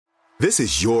This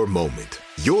is your moment,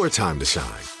 your time to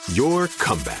shine, your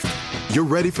comeback. You're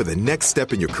ready for the next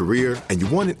step in your career, and you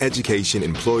want an education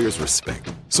employers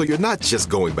respect. So you're not just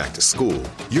going back to school,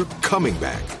 you're coming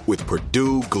back with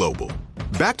Purdue Global.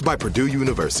 Backed by Purdue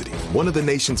University, one of the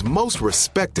nation's most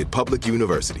respected public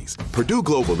universities, Purdue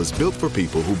Global is built for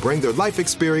people who bring their life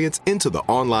experience into the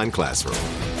online classroom.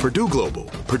 Purdue Global,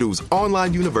 Purdue's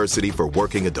online university for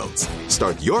working adults.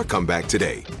 Start your comeback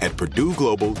today at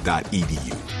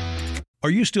purdueglobal.edu. Are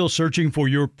you still searching for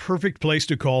your perfect place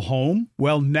to call home?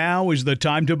 Well, now is the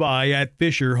time to buy at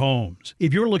Fisher Homes.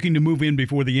 If you're looking to move in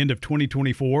before the end of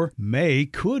 2024, May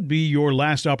could be your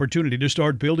last opportunity to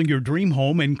start building your dream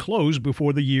home and close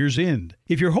before the year's end.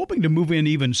 If you're hoping to move in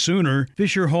even sooner,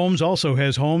 Fisher Homes also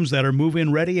has homes that are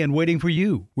move-in ready and waiting for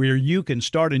you, where you can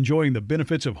start enjoying the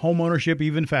benefits of homeownership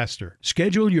even faster.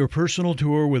 Schedule your personal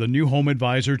tour with a new home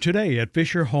advisor today at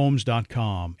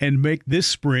FisherHomes.com and make this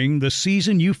spring the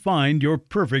season you find your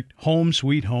perfect home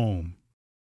sweet home.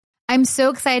 I'm so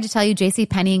excited to tell you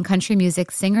JCPenney and country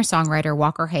music singer-songwriter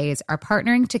Walker Hayes are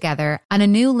partnering together on a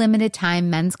new limited-time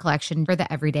men's collection for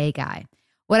the everyday guy.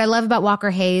 What I love about Walker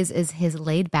Hayes is his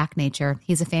laid-back nature.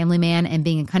 He's a family man, and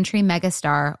being a country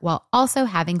megastar while also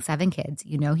having 7 kids,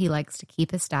 you know he likes to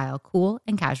keep his style cool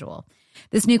and casual.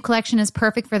 This new collection is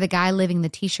perfect for the guy living the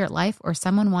t-shirt life or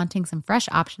someone wanting some fresh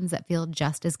options that feel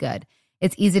just as good.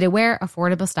 It's easy to wear,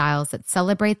 affordable styles that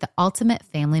celebrate the ultimate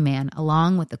family man,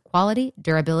 along with the quality,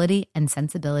 durability, and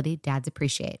sensibility dads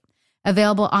appreciate.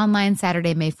 Available online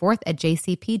Saturday, May 4th at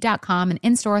jcp.com and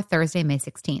in-store Thursday, May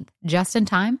 16th. Just in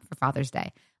time for Father's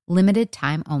Day. Limited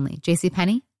time only.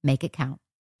 JCPenney, make it count.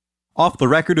 Off the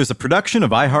Record is a production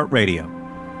of iHeartRadio.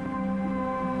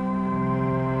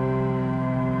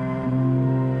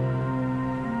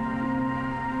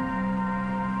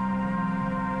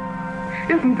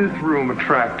 Isn't this room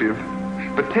attractive?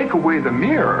 But take away the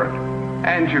mirror,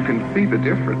 and you can see the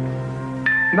difference.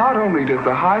 Not only does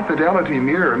the high-fidelity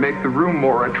mirror make the room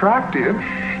more attractive,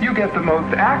 you get the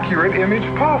most accurate image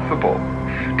possible.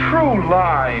 True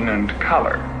line and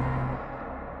color.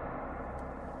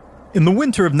 In the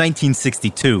winter of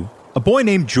 1962, a boy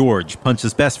named George punched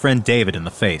his best friend David in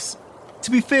the face.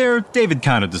 To be fair, David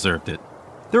kind of deserved it.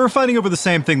 They were fighting over the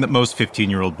same thing that most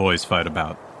 15-year-old boys fight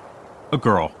about. A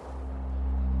girl.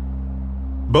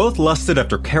 Both lusted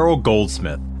after Carol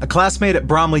Goldsmith, a classmate at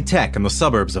Bromley Tech in the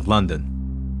suburbs of London.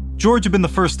 George had been the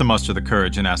first to muster the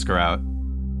courage and ask her out.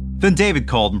 Then David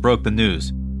called and broke the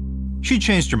news. She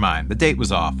changed her mind. The date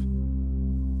was off.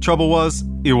 Trouble was,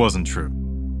 it wasn't true.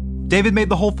 David made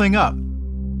the whole thing up.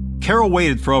 Carol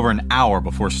waited for over an hour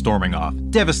before storming off,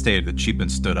 devastated that she'd been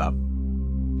stood up.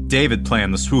 David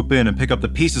planned to swoop in and pick up the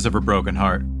pieces of her broken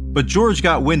heart, but George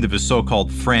got wind of his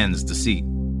so-called friend's deceit.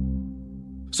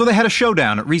 So they had a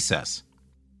showdown at recess.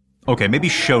 Okay, maybe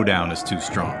showdown is too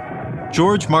strong.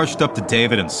 George marched up to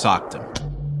David and socked him.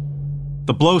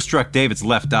 The blow struck David's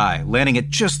left eye, landing at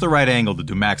just the right angle to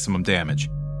do maximum damage.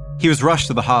 He was rushed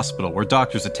to the hospital, where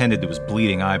doctors attended to his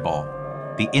bleeding eyeball.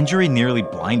 The injury nearly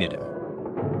blinded him.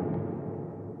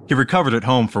 He recovered at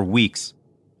home for weeks.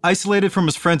 Isolated from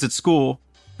his friends at school,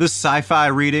 this sci-fi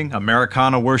reading,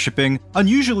 Americana-worshipping,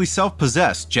 unusually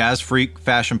self-possessed jazz freak,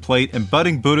 fashion plate, and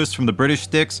budding Buddhist from the British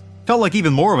sticks felt like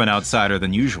even more of an outsider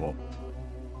than usual.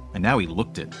 And now he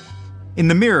looked it. In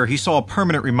the mirror, he saw a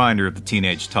permanent reminder of the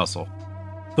teenage tussle.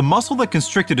 The muscle that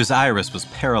constricted his iris was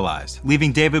paralyzed,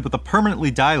 leaving David with a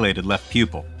permanently dilated left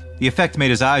pupil. The effect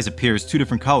made his eyes appear as 2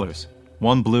 different colors,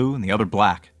 one blue and the other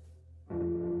black.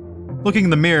 Looking in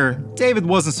the mirror, David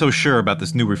wasn't so sure about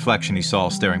this new reflection he saw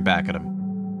staring back at him.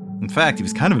 In fact, he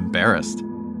was kind of embarrassed.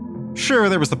 Sure,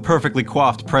 there was the perfectly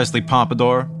coiffed Presley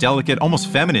pompadour, delicate, almost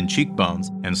feminine cheekbones,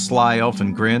 and sly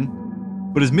elfin grin,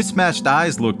 but his mismatched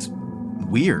eyes looked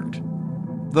weird.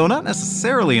 Though not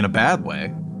necessarily in a bad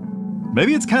way.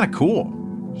 Maybe it's kind of cool.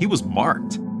 He was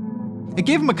marked. It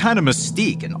gave him a kind of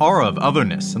mystique, an aura of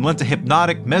otherness, and lent a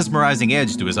hypnotic, mesmerizing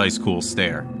edge to his ice-cool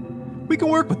stare. We can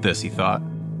work with this, he thought.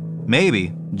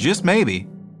 Maybe, just maybe,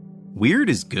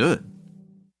 weird is good.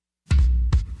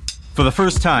 For the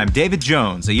first time, David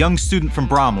Jones, a young student from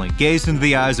Bromley, gazed into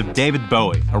the eyes of David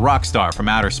Bowie, a rock star from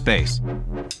outer space.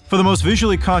 For the most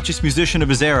visually conscious musician of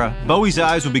his era, Bowie's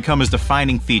eyes would become his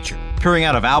defining feature, peering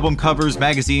out of album covers,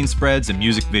 magazine spreads, and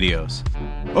music videos.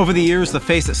 Over the years, the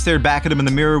face that stared back at him in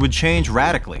the mirror would change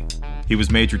radically. He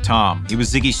was Major Tom, he was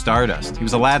Ziggy Stardust, he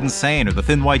was Aladdin Sane or the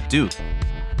Thin White Duke.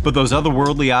 But those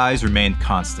otherworldly eyes remained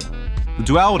constant. The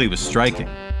duality was striking.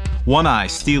 One eye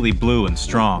steely blue and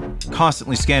strong,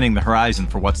 constantly scanning the horizon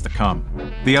for what's to come.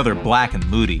 The other black and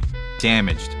moody,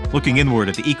 damaged, looking inward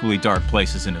at the equally dark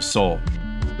places in his soul.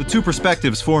 The two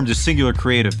perspectives formed a singular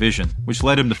creative vision, which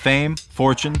led him to fame,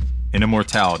 fortune, and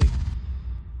immortality.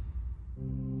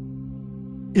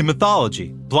 In mythology,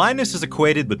 blindness is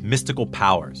equated with mystical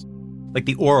powers, like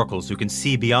the oracles who can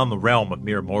see beyond the realm of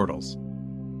mere mortals.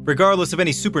 Regardless of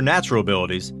any supernatural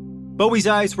abilities, Bowie's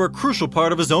eyes were a crucial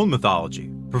part of his own mythology,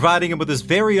 providing him with his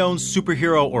very own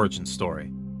superhero origin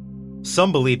story.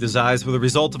 Some believed his eyes were the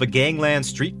result of a gangland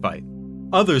street fight.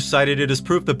 Others cited it as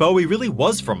proof that Bowie really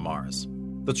was from Mars.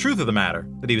 The truth of the matter,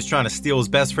 that he was trying to steal his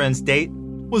best friend's date,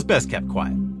 was best kept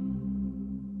quiet.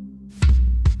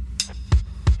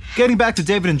 Getting back to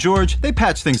David and George, they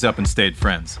patched things up and stayed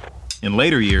friends. In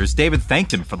later years, David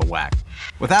thanked him for the whack.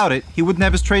 Without it, he wouldn't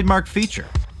have his trademark feature.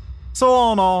 So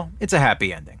all in all, it's a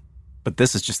happy ending. But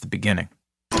this is just the beginning.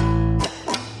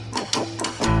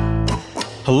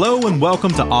 Hello and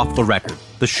welcome to Off the Record,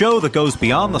 the show that goes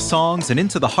beyond the songs and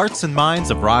into the hearts and minds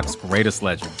of rock's greatest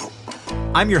legends.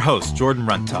 I'm your host, Jordan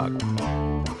Runtagh.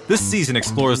 This season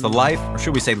explores the life, or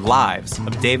should we say lives,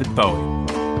 of David Bowie.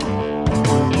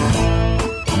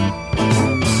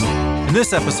 In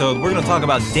this episode, we're going to talk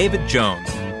about David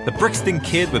Jones, the Brixton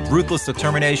kid with ruthless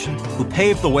determination who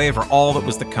paved the way for all that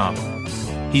was to come.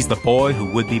 He's the boy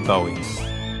who would be Bowie.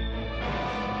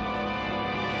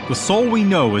 The soul we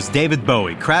know as David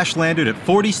Bowie crash-landed at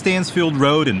 40 Stansfield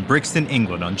Road in Brixton,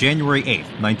 England on January 8,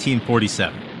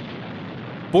 1947.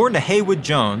 Born to Haywood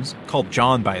Jones, called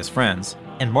John by his friends,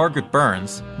 and Margaret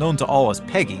Burns, known to all as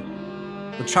Peggy,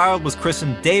 the child was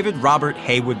christened David Robert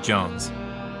Haywood Jones.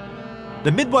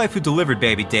 The midwife who delivered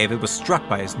baby David was struck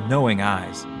by his knowing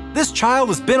eyes. "This child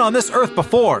has been on this earth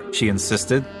before," she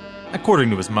insisted, according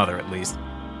to his mother at least.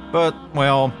 But,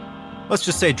 well, let's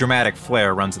just say dramatic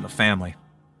flair runs in the family.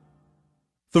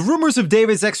 The rumors of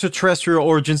David's extraterrestrial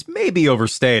origins may be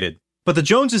overstated, but the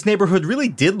Joneses' neighborhood really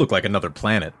did look like another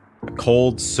planet, a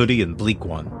cold, sooty, and bleak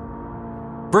one.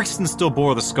 Brixton still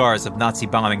bore the scars of Nazi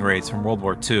bombing raids from World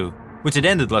War II, which had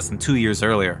ended less than 2 years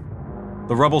earlier.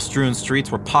 The rubble-strewn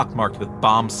streets were pockmarked with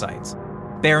bomb sites,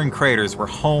 barren craters where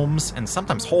homes and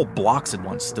sometimes whole blocks had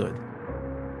once stood.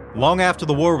 Long after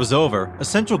the war was over,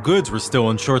 essential goods were still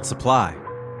in short supply.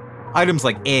 Items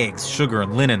like eggs, sugar,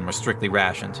 and linen were strictly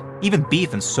rationed. Even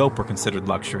beef and soap were considered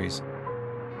luxuries.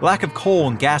 Lack of coal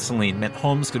and gasoline meant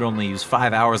homes could only use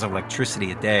 5 hours of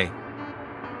electricity a day.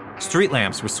 Street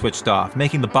lamps were switched off,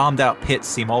 making the bombed-out pits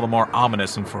seem all the more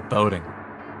ominous and foreboding.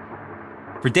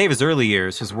 For David's early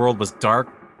years, his world was dark,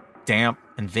 damp,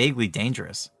 and vaguely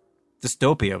dangerous.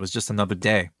 Dystopia was just another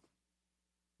day.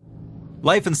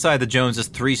 Life inside the Joneses'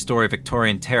 3-story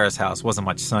Victorian terrace house wasn't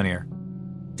much sunnier.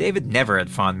 David never had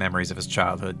fond memories of his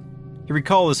childhood. He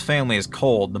recalled his family as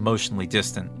cold and emotionally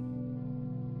distant.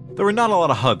 There were not a lot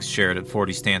of hugs shared at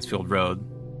 40 Stansfield Road,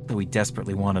 though he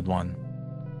desperately wanted one.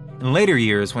 In later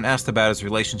years, when asked about his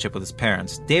relationship with his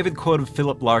parents, David quoted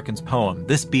Philip Larkin's poem,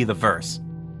 "This Be the Verse."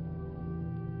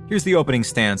 Here's the opening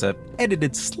stanza,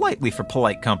 edited slightly for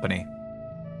polite company.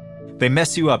 "They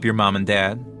mess you up, your mom and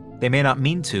dad. They may not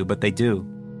mean to, but they do.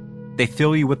 They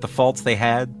fill you with the faults they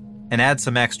had, and add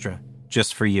some extra,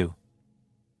 just for you."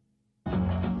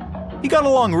 He got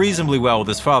along reasonably well with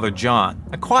his father, John,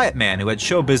 a quiet man who had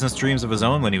show business dreams of his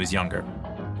own when he was younger.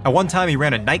 At one time, he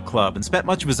ran a nightclub and spent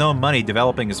much of his own money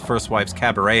developing his first wife's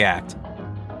cabaret act.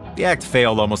 The act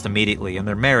failed almost immediately, and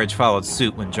their marriage followed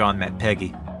suit when John met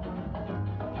Peggy.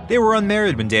 They were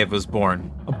unmarried when David was born,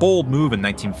 a bold move in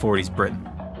 1940s Britain.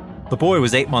 The boy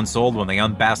was 8 months old when they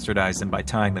unbastardized him by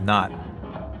tying the knot.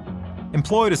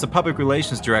 Employed as a public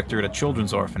relations director at a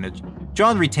children's orphanage,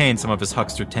 John retained some of his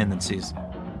huckster tendencies.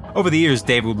 Over the years,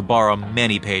 David would borrow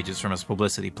many pages from his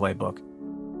publicity playbook.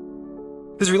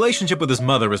 His relationship with his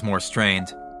mother was more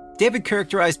strained. David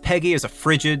characterized Peggy as a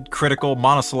frigid, critical,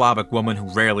 monosyllabic woman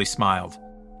who rarely smiled.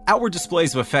 Outward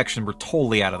displays of affection were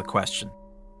totally out of the question.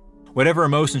 Whatever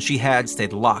emotion she had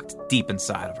stayed locked deep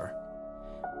inside of her.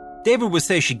 David would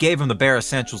say she gave him the bare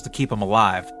essentials to keep him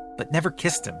alive, but never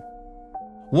kissed him.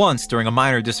 Once, during a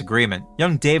minor disagreement,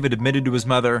 young David admitted to his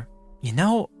mother, "You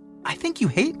know, I think you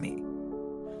hate me."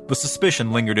 The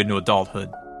suspicion lingered into adulthood.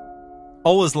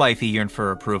 All his life he yearned for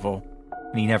her approval,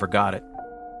 and he never got it.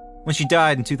 When she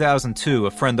died in 2002,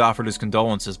 a friend offered his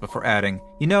condolences before adding,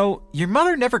 "You know, your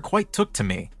mother never quite took to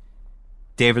me."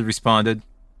 David responded,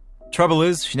 "Trouble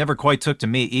is, she never quite took to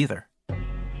me either."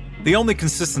 The only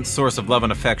consistent source of love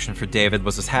and affection for David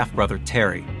was his half-brother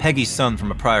Terry, Peggy's son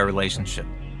from a prior relationship.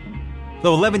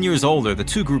 Though 11 years older, the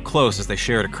two grew close as they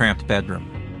shared a cramped bedroom.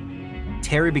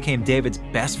 Terry became David's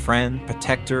best friend,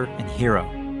 protector, and hero.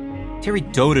 Terry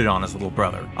doted on his little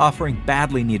brother, offering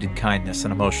badly needed kindness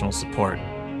and emotional support.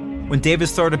 When David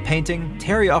started painting,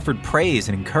 Terry offered praise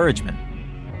and encouragement.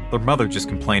 Their mother just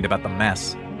complained about the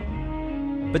mess.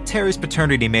 But Terry's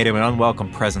paternity made him an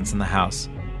unwelcome presence in the house.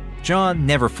 John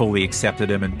never fully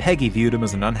accepted him, and Peggy viewed him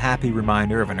as an unhappy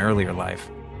reminder of an earlier life.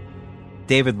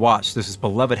 David watched as his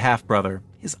beloved half-brother,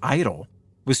 his idol,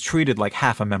 was treated like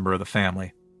half a member of the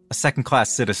family, a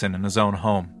second-class citizen in his own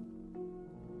home.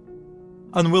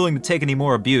 Unwilling to take any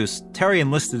more abuse, Terry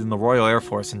enlisted in the Royal Air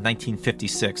Force in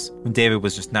 1956, when David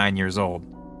was just 9 years old.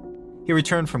 He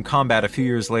returned from combat a few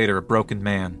years later a broken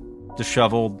man,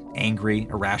 disheveled, angry,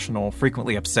 irrational,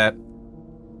 frequently upset.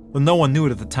 Though no one knew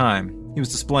it at the time, he was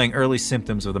displaying early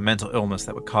symptoms of the mental illness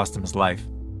that would cost him his life.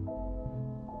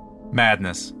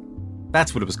 Madness.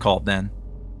 That's what it was called then.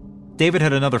 David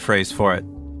had another phrase for it: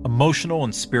 emotional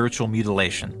and spiritual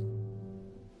mutilation.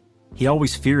 He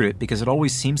always feared it because it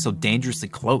always seemed so dangerously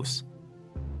close.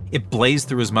 It blazed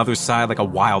through his mother's side like a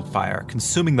wildfire,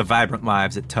 consuming the vibrant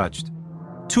lives it touched.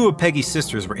 2 of Peggy's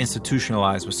sisters were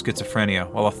institutionalized with schizophrenia,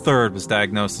 while a third was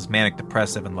diagnosed as manic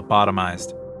depressive and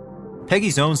lobotomized.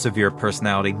 Peggy's own severe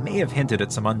personality may have hinted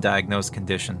at some undiagnosed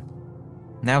condition.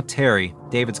 Now Terry,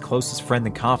 David's closest friend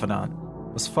and confidant,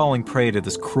 was falling prey to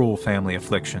this cruel family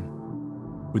affliction.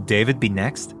 Would David be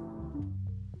next?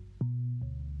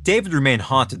 David remained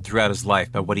haunted throughout his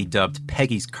life by what he dubbed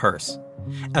Peggy's curse.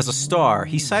 As a star,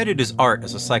 he cited his art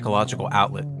as a psychological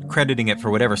outlet, crediting it for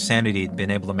whatever sanity he'd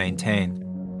been able to maintain.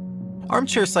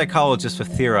 Armchair psychologists have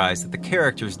theorized that the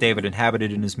characters David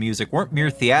inhabited in his music weren't mere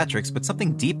theatrics, but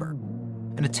something deeper.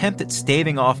 An attempt at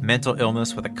staving off mental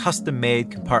illness with a custom-made,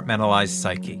 compartmentalized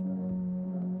psyche.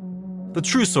 The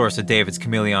true source of David's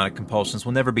chameleonic compulsions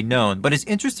will never be known, but it's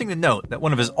interesting to note that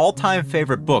one of his all-time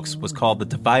favorite books was called The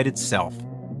Divided Self.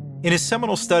 In his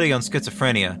seminal study on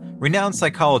schizophrenia, renowned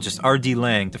psychologist R.D.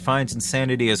 Laing defines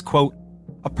insanity as, quote,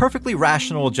 a perfectly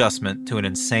rational adjustment to an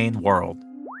insane world.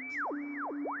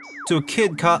 To a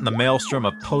kid caught in the maelstrom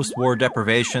of post-war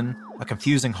deprivation, a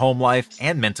confusing home life,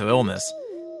 and mental illness,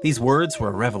 these words were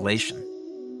a revelation.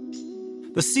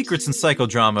 The secrets and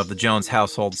psychodrama of the Jones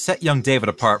household set young David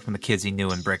apart from the kids he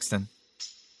knew in Brixton.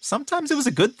 Sometimes it was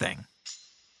a good thing.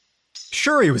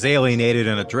 Sure, he was alienated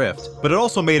and adrift, but it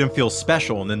also made him feel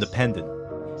special and independent.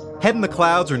 Head in the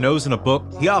clouds or nose in a book,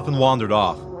 he often wandered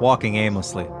off, walking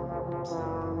aimlessly.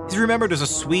 He's remembered as a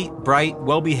sweet, bright,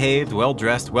 well-behaved,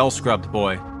 well-dressed, well-scrubbed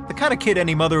boy, the kind of kid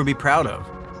any mother would be proud of,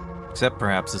 except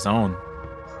perhaps his own.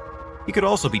 He could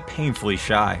also be painfully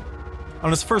shy. On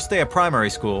his first day of primary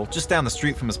school, just down the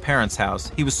street from his parents'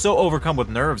 house, he was so overcome with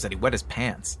nerves that he wet his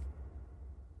pants.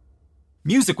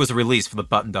 Music was a release for the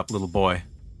buttoned-up little boy.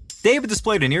 David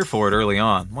displayed an ear for it early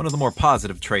on, one of the more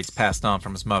positive traits passed on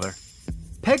from his mother.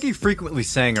 Peggy frequently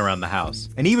sang around the house,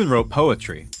 and even wrote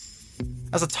poetry.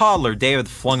 As a toddler, David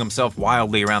flung himself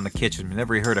wildly around the kitchen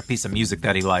whenever he heard a piece of music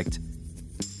that he liked.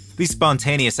 These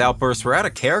spontaneous outbursts were out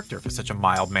of character for such a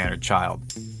mild-mannered child.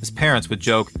 His parents would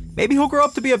joke, maybe he'll grow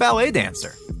up to be a ballet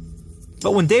dancer.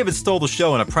 But when David stole the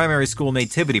show in a primary school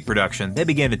nativity production, they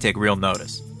began to take real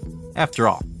notice. After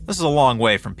all, this is a long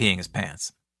way from peeing his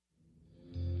pants.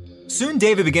 Soon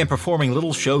David began performing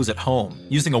little shows at home,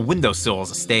 using a windowsill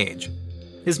as a stage.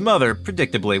 His mother,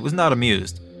 predictably, was not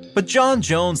amused, but John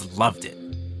Jones loved it.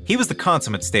 He was the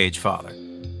consummate stage father.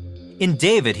 In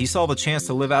David, he saw the chance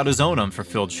to live out his own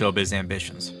unfulfilled showbiz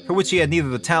ambitions, for which he had neither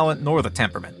the talent nor the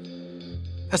temperament.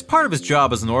 As part of his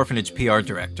job as an orphanage PR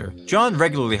director, John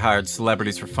regularly hired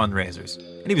celebrities for fundraisers,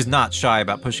 and he was not shy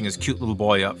about pushing his cute little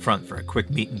boy up front for a quick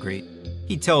meet and greet.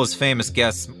 He'd tell his famous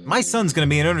guests, "My son's gonna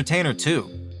be an entertainer too."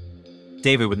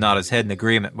 David would nod his head in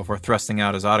agreement before thrusting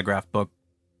out his autograph book.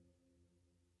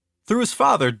 Through his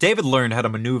father, David learned how to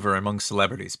maneuver among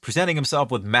celebrities, presenting himself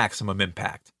with maximum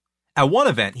impact. At one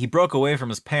event, he broke away from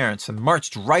his parents and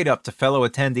marched right up to fellow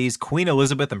attendees Queen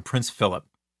Elizabeth and Prince Philip.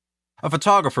 A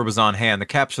photographer was on hand to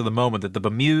capture the moment that the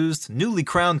bemused, newly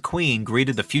crowned queen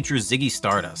greeted the future Ziggy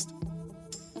Stardust.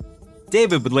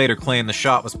 David would later claim the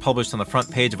shot was published on the front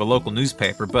page of a local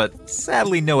newspaper, but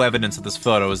sadly no evidence of this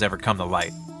photo has ever come to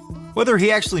light. Whether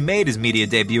he actually made his media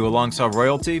debut alongside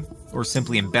royalty, or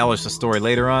simply embellished the story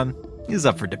later on, is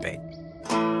up for debate.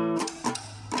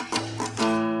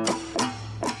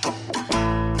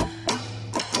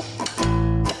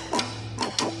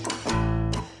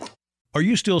 Are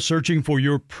you still searching for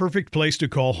your perfect place to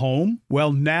call home?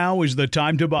 Well, now is the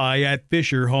time to buy at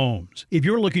Fisher Homes. If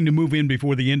you're looking to move in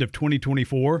before the end of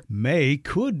 2024, May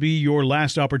could be your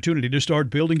last opportunity to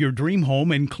start building your dream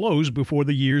home and close before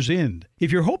the year's end.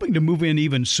 If you're hoping to move in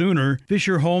even sooner,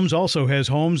 Fisher Homes also has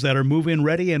homes that are move-in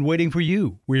ready and waiting for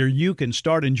you, where you can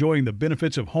start enjoying the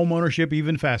benefits of homeownership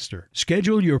even faster.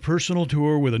 Schedule your personal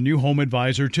tour with a new home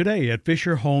advisor today at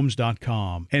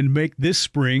FisherHomes.com and make this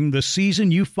spring the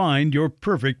season you find your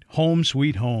perfect home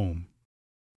sweet home.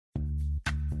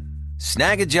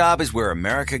 Snag a Job is where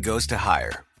America goes to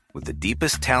hire, with the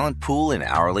deepest talent pool in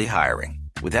hourly hiring.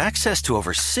 With access to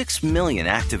over 6 million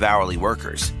active hourly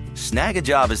workers, Snag a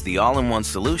Job is the all-in-one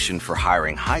solution for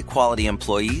hiring high-quality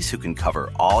employees who can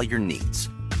cover all your needs.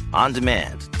 On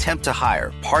demand, temp to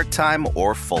hire, part-time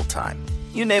or full-time.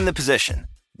 You name the position.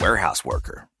 Warehouse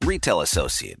worker, retail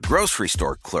associate, grocery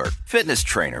store clerk, fitness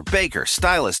trainer, baker,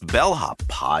 stylist, bellhop,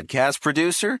 podcast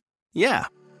producer. Yeah,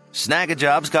 Snag a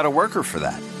Job's got a worker for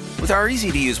that. With our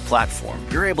easy-to-use platform,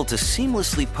 you're able to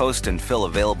seamlessly post and fill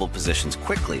available positions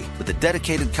quickly with a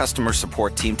dedicated customer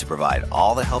support team to provide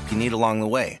all the help you need along the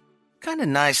way. Kinda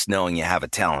nice knowing you have a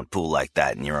talent pool like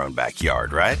that in your own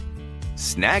backyard, right?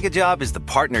 Snag a Job is the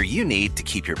partner you need to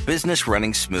keep your business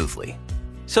running smoothly.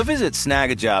 So visit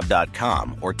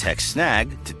snagajob.com or text SNAG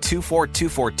to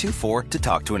 242424 to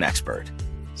talk to an expert.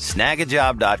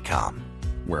 Snagajob.com,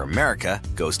 where America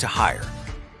goes to hire.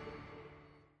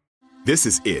 This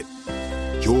is it.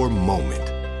 Your moment.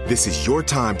 This is your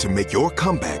time to make your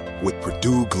comeback with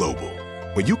Purdue Global.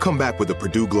 When you come back with a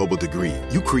Purdue Global degree,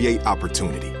 you create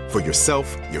opportunity for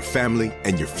yourself, your family,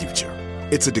 and your future.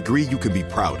 It's a degree you can be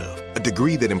proud of, a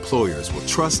degree that employers will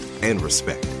trust and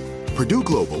respect. Purdue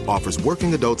Global offers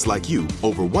working adults like you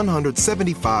over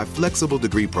 175 flexible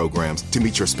degree programs to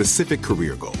meet your specific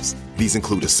career goals. These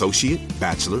include associate,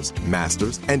 bachelor's,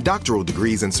 master's, and doctoral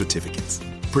degrees and certificates.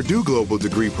 Purdue Global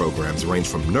degree programs range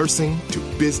from nursing to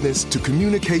business to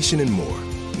communication and more.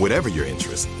 Whatever your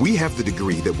interest, we have the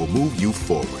degree that will move you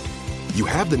forward. You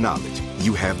have the knowledge,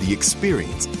 you have the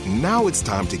experience. Now it's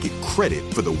time to get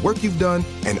credit for the work you've done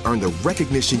and earn the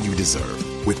recognition you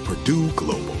deserve with Purdue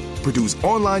Global, Purdue's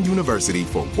online university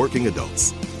for working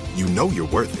adults. You know you're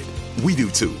worth it. We do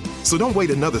too. So don't wait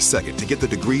another second to get the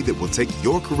degree that will take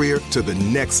your career to the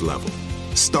next level.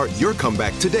 Start your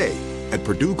comeback today at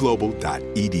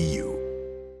purdueglobal.edu.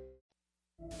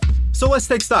 So let's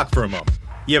take stock for a moment.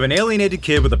 You have an alienated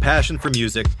kid with a passion for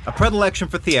music, a predilection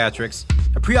for theatrics,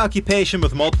 a preoccupation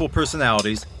with multiple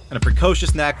personalities, and a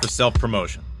precocious knack for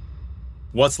self-promotion.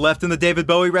 What's left in the David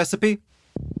Bowie recipe?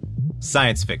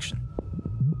 Science fiction.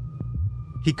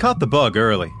 He caught the bug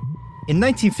early. In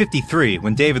 1953,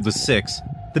 when David was 6,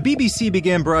 the BBC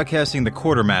began broadcasting The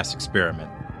Quatermass Experiment,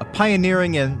 a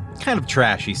pioneering and kind of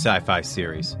trashy sci-fi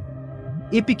series.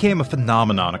 It became a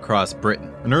phenomenon across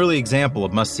Britain, an early example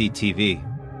of must-see TV.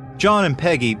 John and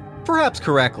Peggy, perhaps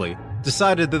correctly,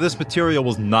 decided that this material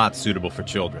was not suitable for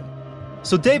children.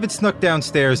 So David snuck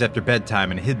downstairs after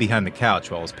bedtime and hid behind the couch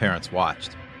while his parents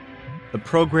watched. The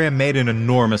program made an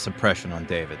enormous impression on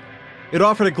David. It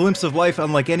offered a glimpse of life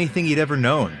unlike anything he'd ever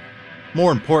known.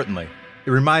 More importantly,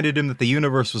 it reminded him that the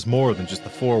universe was more than just the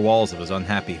four walls of his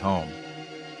unhappy home.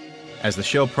 As the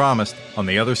show promised, on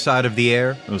the other side of the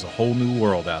air, there was a whole new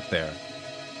world out there.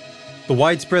 The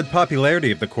widespread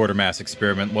popularity of the Quatermass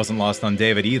Experiment wasn't lost on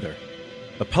David either.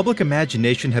 The public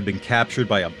imagination had been captured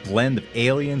by a blend of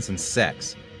aliens and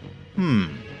sex.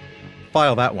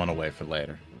 File that one away for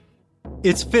later.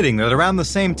 It's fitting that around the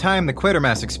same time the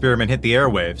Quatermass Experiment hit the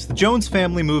airwaves, the Jones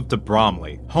family moved to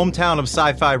Bromley, hometown of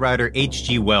sci-fi writer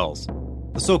H.G. Wells,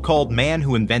 the so-called man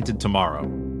who invented tomorrow.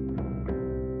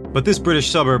 But this British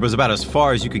suburb was about as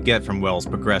far as you could get from Wells'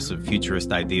 progressive,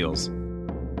 futurist ideals.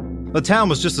 The town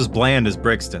was just as bland as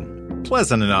Brixton.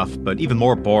 Pleasant enough, but even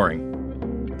more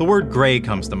boring. The word grey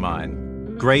comes to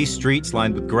mind. Grey streets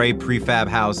lined with grey prefab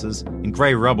houses and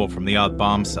grey rubble from the odd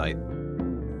bomb site.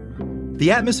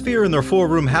 The atmosphere in their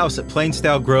four-room house at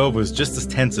Plainsdale Grove was just as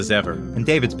tense as ever, and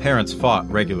David's parents fought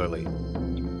regularly.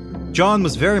 John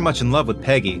was very much in love with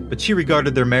Peggy, but she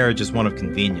regarded their marriage as one of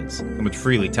convenience, and would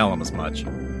freely tell him as much.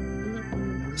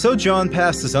 So John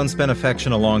passed his unspent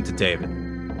affection along to David.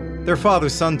 Their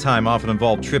father-son time often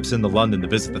involved trips into London to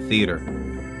visit the theater.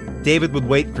 David would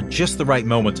wait for just the right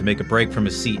moment to make a break from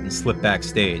his seat and slip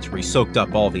backstage, where he soaked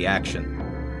up all the action.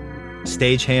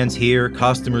 Stagehands here,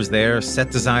 costumers there,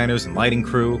 set designers and lighting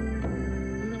crew.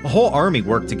 A whole army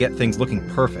worked to get things looking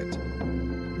perfect.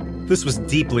 This was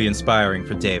deeply inspiring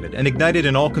for David and ignited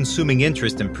an all-consuming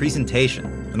interest in presentation,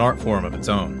 an art form of its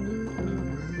own.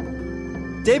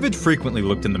 David frequently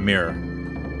looked in the mirror.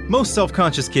 Most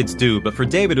self-conscious kids do, but for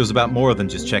David it was about more than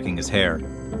just checking his hair.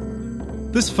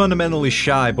 This fundamentally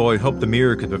shy boy hoped the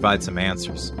mirror could provide some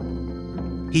answers.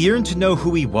 He yearned to know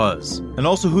who he was, and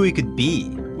also who he could be,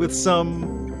 with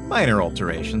some minor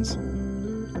alterations.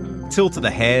 Tilt of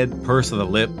the head, purse of the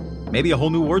lip, maybe a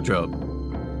whole new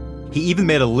wardrobe. He even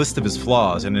made a list of his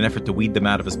flaws in an effort to weed them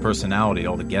out of his personality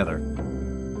altogether.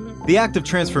 The act of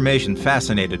transformation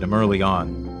fascinated him early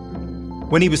on.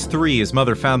 When he was 3, his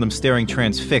mother found him staring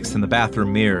transfixed in the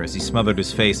bathroom mirror as he smothered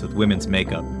his face with women's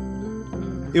makeup.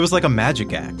 It was like a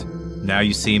magic act. Now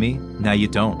you see me, now you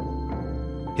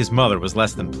don't. His mother was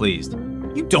less than pleased.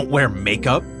 You don't wear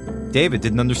makeup? David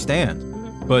didn't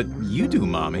understand. But you do,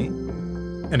 Mommy.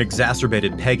 An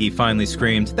exacerbated Peggy finally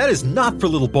screamed, "That is not for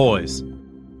little boys."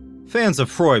 Fans of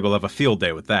Freud will have a field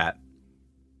day with that.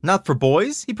 Not for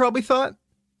boys, he probably thought?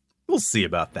 We'll see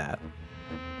about that.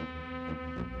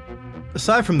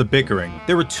 Aside from the bickering,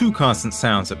 there were two constant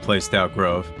sounds that plagued Stout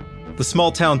Grove. The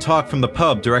small-town talk from the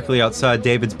pub directly outside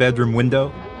David's bedroom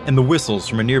window, and the whistles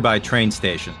from a nearby train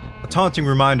station, a taunting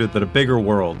reminder that a bigger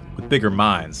world, with bigger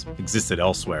minds, existed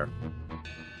elsewhere.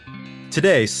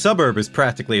 Today, suburb is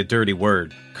practically a dirty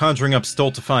word, conjuring up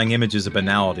stultifying images of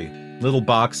banality, little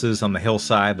boxes on the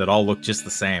hillside that all look just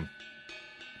the same.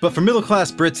 But for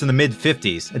middle-class Brits in the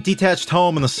mid-50s, a detached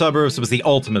home in the suburbs was the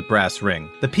ultimate brass ring,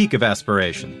 the peak of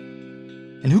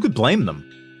aspiration. And who could blame them?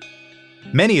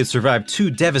 Many had survived 2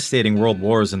 devastating world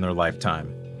wars in their lifetime.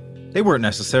 They weren't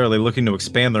necessarily looking to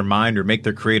expand their mind or make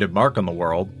their creative mark on the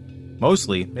world.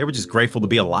 Mostly, they were just grateful to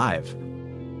be alive.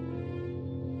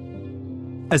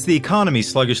 As the economy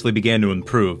sluggishly began to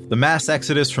improve, the mass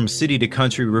exodus from city to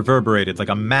country reverberated like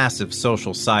a massive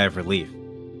social sigh of relief.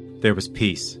 There was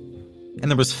peace. And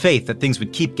there was faith that things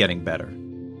would keep getting better.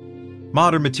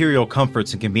 Modern material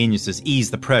comforts and conveniences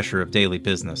eased the pressure of daily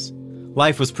business.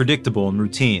 Life was predictable and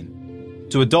routine.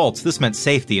 To adults, this meant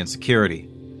safety and security.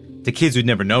 To kids who'd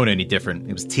never known any different,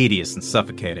 it was tedious and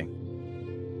suffocating.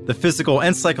 The physical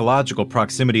and psychological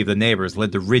proximity of the neighbors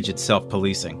led to rigid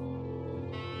self-policing.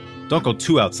 Don't go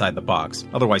too outside the box,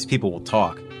 otherwise people will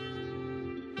talk.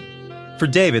 For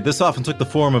David, this often took the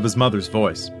form of his mother's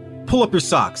voice. "Pull up your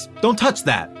socks. Don't touch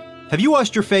that. Have you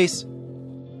washed your face?"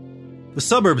 The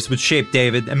suburbs would shape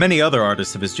David and many other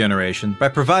artists of his generation by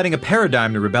providing a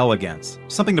paradigm to rebel against,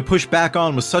 something to push back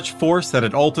on with such force that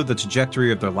it altered the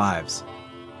trajectory of their lives.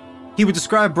 He would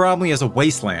describe Bromley as a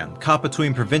wasteland, caught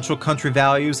between provincial country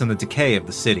values and the decay of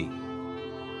the city.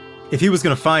 If he was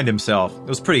going to find himself, it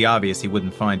was pretty obvious he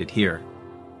wouldn't find it here.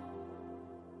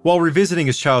 While revisiting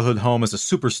his childhood home as a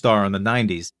superstar in the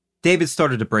 90s, David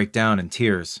started to break down in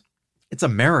tears. "It's a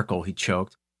miracle," he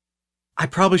choked. "I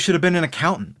probably should have been an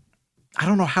accountant. I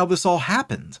don't know how this all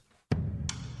happened."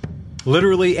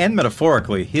 Literally and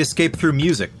metaphorically, he escaped through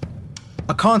music.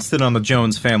 A constant on the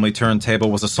Jones family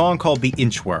turntable was a song called The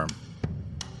Inchworm.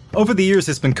 Over the years,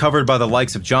 it's been covered by the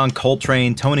likes of John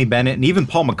Coltrane, Tony Bennett, and even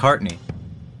Paul McCartney.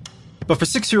 But for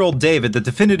 6-year-old David, the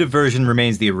definitive version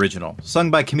remains the original,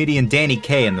 sung by comedian Danny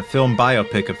Kaye in the film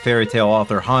biopic of fairy tale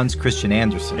author Hans Christian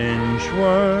Andersen.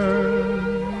 Inchworm,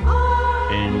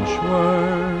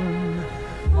 inchworm,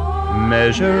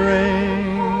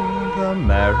 measuring the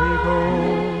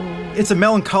marigold. It's a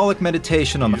melancholic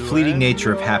meditation on the fleeting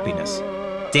nature of happiness.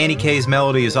 Danny Kaye's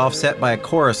melody is offset by a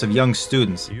chorus of young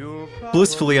students,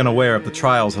 blissfully unaware of the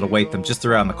trials that await them just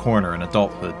around the corner in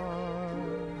adulthood.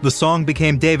 The song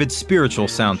became David's spiritual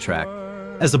soundtrack.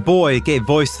 As a boy, it gave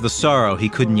voice to the sorrow he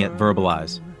couldn't yet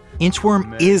verbalize.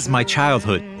 "Inchworm is my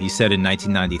childhood," he said in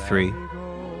 1993.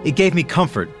 "It gave me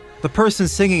comfort. The person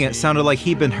singing it sounded like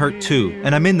he'd been hurt too,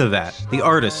 and I'm into that, the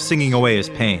artist singing away his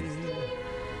pain."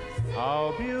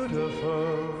 How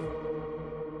beautiful.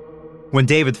 When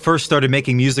David first started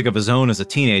making music of his own as a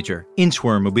teenager,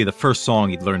 Inchworm would be the first song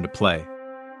he'd learn to play.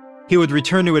 He would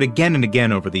return to it again and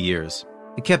again over the years.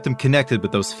 It kept him connected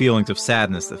with those feelings of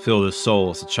sadness that filled his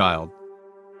soul as a child.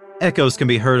 Echoes can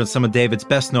be heard in some of David's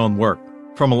best-known work,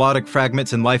 from melodic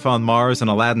fragments in Life on Mars and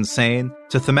Aladdin Sane,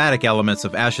 to thematic elements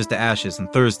of Ashes to Ashes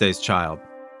and Thursday's Child.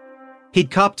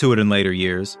 He'd copped to it in later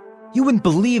years. "You wouldn't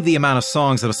believe the amount of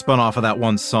songs that have spun off of that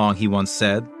one song," he once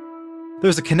said.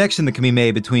 There's a connection that can be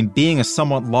made between being a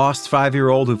somewhat lost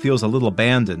 5-year-old who feels a little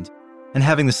abandoned and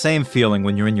having the same feeling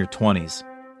when you're in your 20s.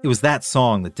 It was that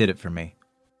song that did it for me.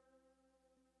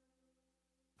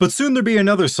 But soon there'd be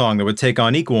another song that would take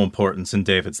on equal importance in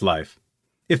David's life.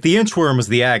 If the Inchworm was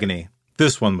the agony,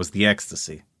 this one was the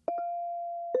ecstasy.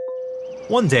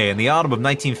 One day in the autumn of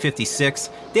 1956,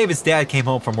 David's dad came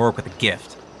home from work with a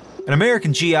gift. An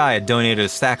American GI had donated a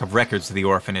stack of records to the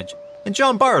orphanage, and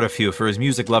John borrowed a few for his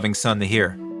music-loving son to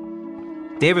hear.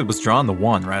 David was drawn to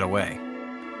one right away.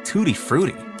 Tutti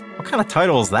Frutti? What kind of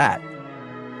title is that?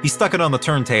 He stuck it on the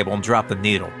turntable and dropped the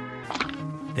needle.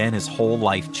 Then his whole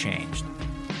life changed.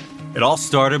 It all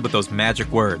started with those magic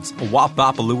words, a wop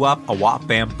bop a loo wop, a wop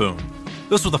bam boom.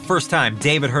 This was the first time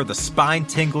David heard the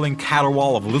spine-tingling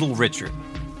caterwaul of Little Richard,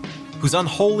 whose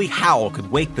unholy howl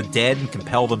could wake the dead and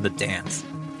compel them to dance.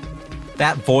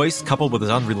 That voice, coupled with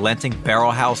his unrelenting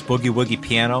barrelhouse boogie-woogie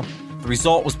piano, the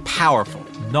result was powerful,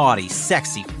 naughty,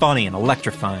 sexy, funny, and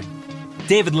electrifying.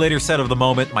 David later said of the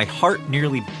moment, "My heart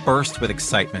nearly burst with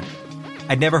excitement.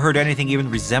 I'd never heard anything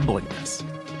even resembling this.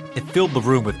 It filled the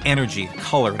room with energy,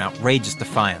 color, and outrageous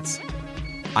defiance.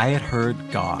 I had heard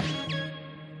God.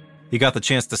 He got the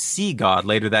chance to see God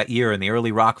later that year in the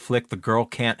early rock flick The Girl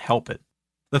Can't Help It.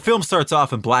 The film starts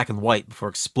off in black and white before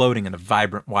exploding in a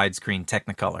vibrant widescreen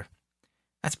Technicolor.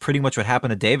 That's pretty much what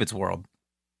happened to David's world.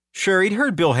 Sure, he'd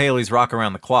heard Bill Haley's Rock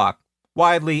Around the Clock,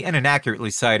 widely and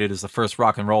inaccurately cited as the first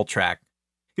rock and roll track.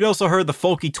 He'd also heard the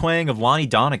folky twang of Lonnie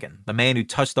Donegan, the man who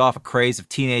touched off a craze of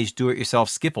teenage do-it-yourself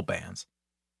skiffle bands.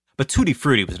 But Tutti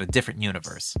Frutti was in a different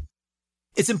universe.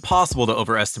 It's impossible to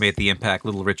overestimate the impact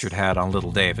Little Richard had on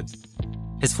Little David.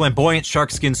 His flamboyant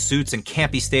sharkskin suits and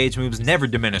campy stage moves never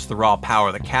diminished the raw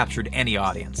power that captured any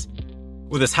audience.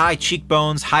 With his high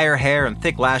cheekbones, higher hair, and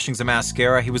thick lashings of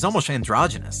mascara, he was almost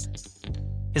androgynous.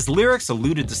 His lyrics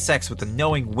alluded to sex with the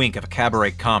knowing wink of a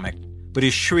cabaret comic, but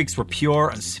his shrieks were pure,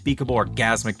 unspeakable,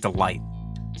 orgasmic delight.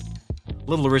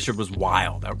 Little Richard was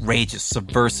wild, outrageous,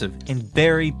 subversive, and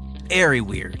very, very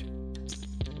weird.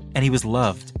 And he was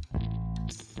loved.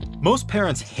 Most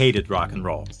parents hated rock and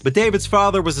roll, but David's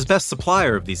father was his best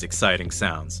supplier of these exciting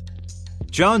sounds.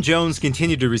 John Jones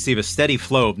continued to receive a steady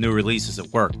flow of new releases at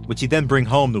work, which he'd then bring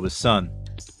home to his son.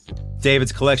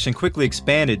 David's collection quickly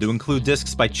expanded to include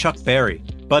discs by Chuck Berry,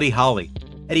 Buddy Holly,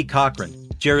 Eddie Cochran,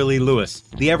 Jerry Lee Lewis,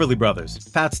 the Everly Brothers,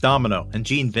 Fats Domino, and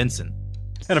Gene Vincent.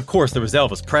 And of course there was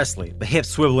Elvis Presley, the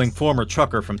hip-swiveling former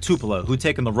trucker from Tupelo who'd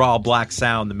taken the raw black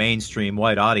sound to mainstream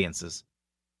white audiences.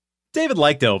 David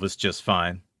liked Elvis just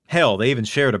fine. Hell, they even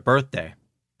shared a birthday.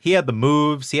 He had the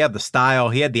moves, he had the style,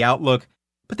 he had the outlook,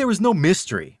 but there was no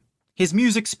mystery. His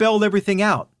music spelled everything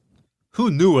out. Who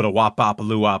knew what a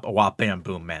wop-bop-a-loo-wop, a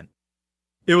wop-bam-boom meant?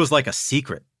 It was like a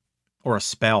secret, or a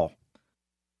spell.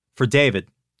 For David,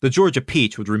 the Georgia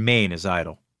Peach would remain his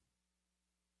idol.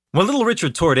 When Little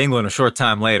Richard toured England a short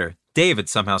time later, David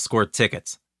somehow scored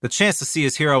tickets. The chance to see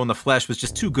his hero in the flesh was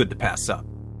just too good to pass up.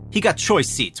 He got choice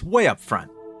seats way up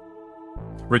front.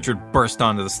 Richard burst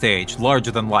onto the stage, larger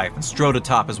than life, and strode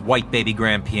atop his white baby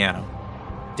grand piano.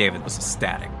 David was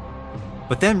ecstatic.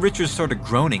 But then Richard started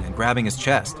groaning and grabbing his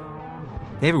chest.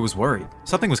 David was worried.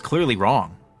 Something was clearly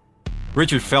wrong.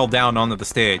 Richard fell down onto the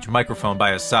stage, microphone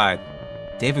by his side.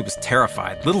 David was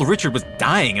terrified. Little Richard was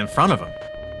dying in front of him.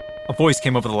 A voice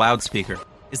came over the loudspeaker.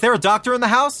 "Is there a doctor in the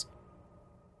house?"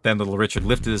 Then Little Richard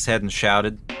lifted his head and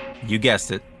shouted, you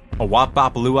guessed it, a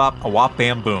wop-bop-a-loo-wop, a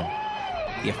wop-bam-boom.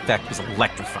 The effect was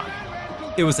electrifying.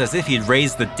 It was as if he had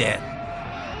raised the dead.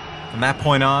 From that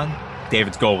point on,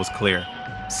 David's goal was clear.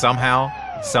 Somehow,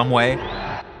 some way,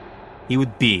 he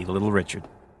would be Little Richard.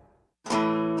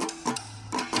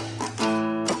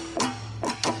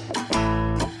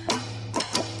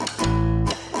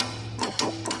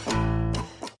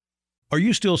 Are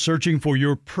you still searching for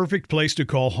your perfect place to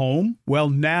call home? Well,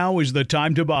 now is the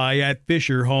time to buy at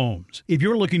Fisher Homes. If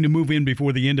you're looking to move in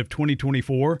before the end of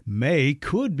 2024, May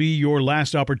could be your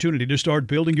last opportunity to start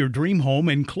building your dream home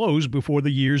and close before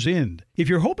the year's end. If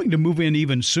you're hoping to move in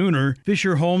even sooner,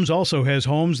 Fisher Homes also has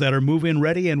homes that are move-in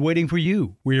ready and waiting for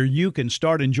you, where you can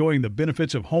start enjoying the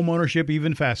benefits of homeownership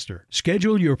even faster.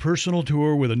 Schedule your personal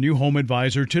tour with a new home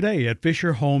advisor today at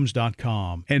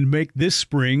FisherHomes.com and make this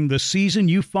spring the season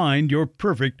you find your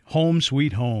perfect home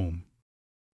sweet home.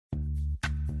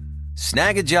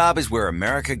 Snag a Job is where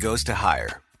America goes to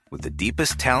hire, with the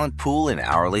deepest talent pool in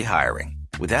hourly hiring.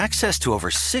 With access to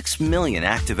over 6 million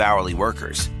active hourly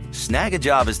workers, Snag a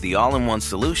Job is the all-in-one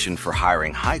solution for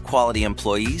hiring high-quality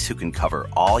employees who can cover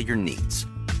all your needs.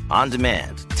 On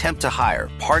demand, temp to hire,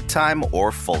 part-time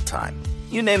or full-time.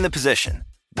 You name the position.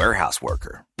 Warehouse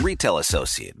worker, retail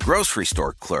associate, grocery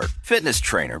store clerk, fitness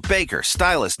trainer, baker,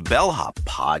 stylist, bellhop,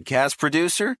 podcast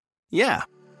producer? Yeah,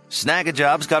 Snag a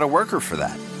Job's got a worker for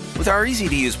that. With our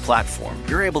easy-to-use platform,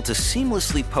 you're able to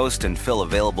seamlessly post and fill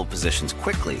available positions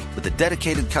quickly with a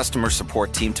dedicated customer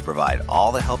support team to provide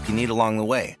all the help you need along the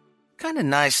way. Kinda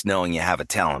nice knowing you have a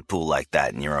talent pool like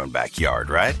that in your own backyard,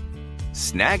 right?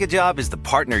 Snag a Job is the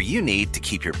partner you need to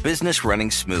keep your business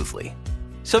running smoothly.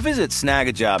 So visit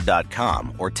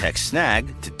snagajob.com or text SNAG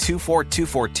to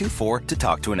 242424 to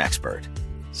talk to an expert.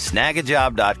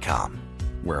 Snagajob.com,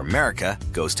 where America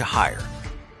goes to hire.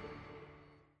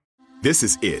 This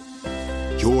is it.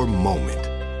 Your moment.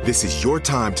 This is your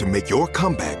time to make your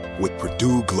comeback with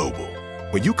Purdue Global.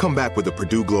 When you come back with a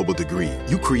Purdue Global degree,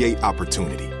 you create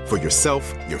opportunity for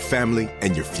yourself, your family,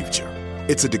 and your future.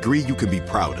 It's a degree you can be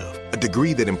proud of, a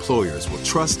degree that employers will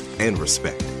trust and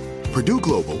respect. Purdue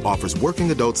Global offers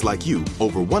working adults like you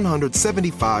over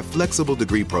 175 flexible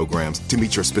degree programs to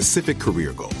meet your specific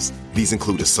career goals. These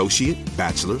include associate,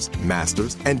 bachelor's,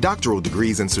 master's, and doctoral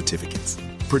degrees and certificates.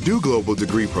 Purdue Global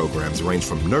degree programs range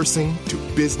from nursing to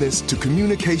business to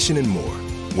communication and more.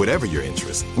 Whatever your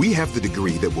interest, we have the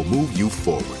degree that will move you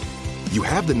forward. You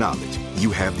have the knowledge,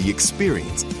 you have the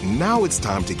experience. Now it's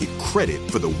time to get credit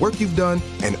for the work you've done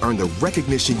and earn the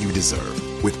recognition you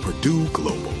deserve with Purdue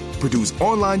Global, Purdue's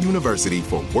online university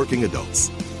for working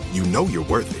adults. You know you're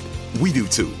worth it. We do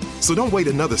too. So don't wait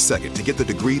another second to get the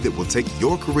degree that will take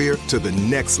your career to the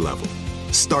next level.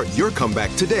 Start your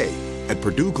comeback today at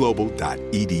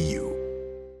purdueglobal.edu.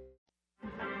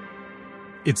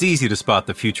 It's easy to spot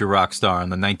the future rock star in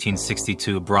the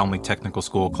 1962 Bromley Technical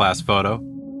School class photo.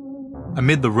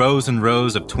 Amid the rows and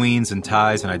rows of tweens and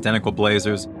ties and identical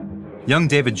blazers, young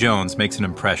David Jones makes an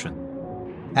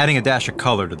impression, adding a dash of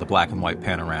color to the black and white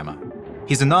panorama.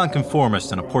 He's a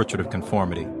nonconformist in a portrait of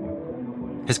conformity.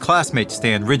 His classmates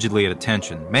stand rigidly at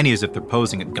attention, many as if they're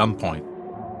posing at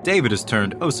gunpoint. David is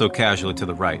turned oh so casually to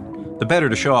the right, the better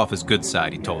to show off his good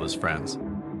side, he told his friends.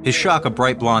 His shock of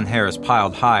bright blonde hair is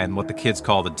piled high in what the kids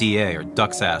call the DA, or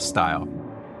duck's ass style.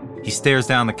 He stares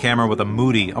down the camera with a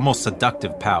moody, almost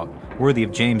seductive pout, worthy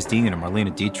of James Dean or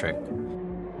Marlene Dietrich.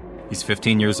 He's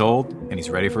 15 years old, and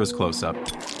he's ready for his close-up.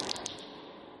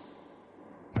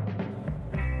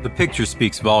 The picture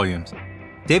speaks volumes.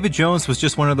 David Jones was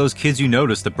just one of those kids you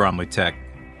noticed at Bromley Tech.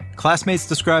 Classmates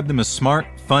described him as smart,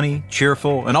 funny,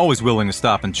 cheerful, and always willing to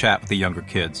stop and chat with the younger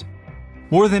kids.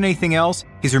 More than anything else,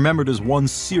 he's remembered as one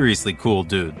seriously cool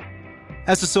dude.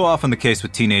 As is so often the case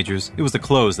with teenagers, it was the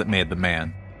clothes that made the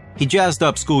man. He jazzed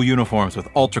up school uniforms with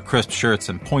ultra-crisp shirts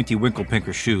and pointy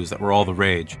winkle-pinker shoes that were all the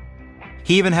rage.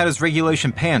 He even had his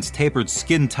regulation pants tapered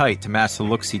skin-tight to match the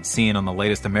looks he'd seen on the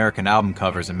latest American album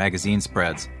covers and magazine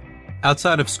spreads.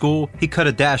 Outside of school, he cut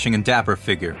a dashing and dapper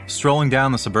figure, strolling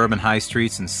down the suburban high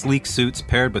streets in sleek suits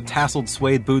paired with tasseled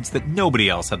suede boots that nobody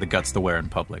else had the guts to wear in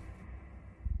public.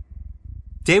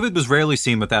 David was rarely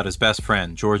seen without his best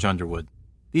friend, George Underwood.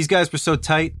 These guys were so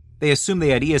tight, they assumed they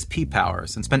had ESP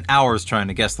powers and spent hours trying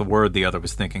to guess the word the other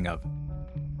was thinking of.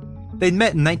 They'd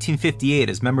met in 1958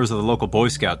 as members of the local Boy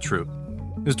Scout troop.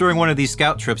 It was during one of these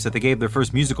scout trips that they gave their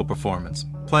first musical performance,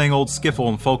 playing old skiffle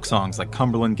and folk songs like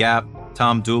Cumberland Gap,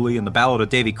 Tom Dooley, and the Ballad of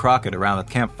Davy Crockett around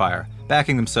the campfire,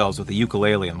 backing themselves with a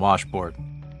ukulele and washboard.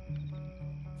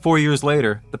 4 years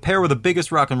later, the pair were the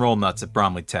biggest rock and roll nuts at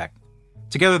Bromley Tech.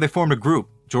 Together they formed a group,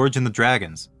 George and the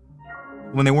Dragons.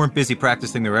 When they weren't busy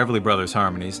practicing their Everly Brothers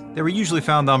harmonies, they were usually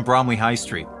found on Bromley High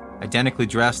Street, identically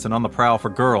dressed and on the prowl for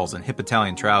girls in hip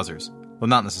Italian trousers, though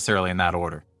not necessarily in that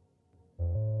order.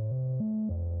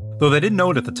 Though they didn't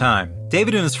know it at the time,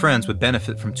 David and his friends would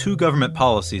benefit from two government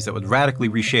policies that would radically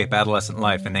reshape adolescent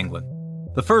life in England.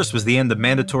 The first was the end of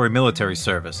mandatory military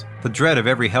service, the dread of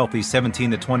every healthy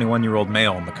 17 to 21-year-old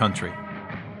male in the country.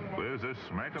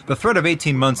 The threat of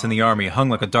 18 months in the army hung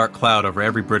like a dark cloud over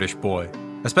every British boy,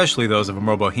 especially those of a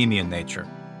more bohemian nature.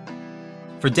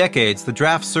 For decades, the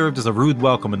draft served as a rude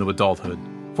welcome into adulthood,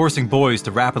 forcing boys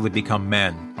to rapidly become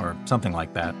men, or something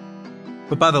like that.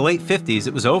 But by the late 50s,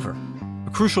 it was over.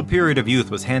 A crucial period of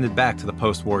youth was handed back to the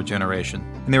post-war generation,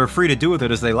 and they were free to do with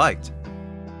it as they liked.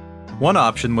 One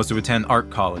option was to attend art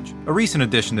college, a recent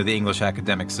addition to the English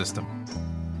academic system.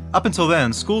 Up until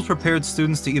then, schools prepared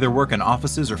students to either work in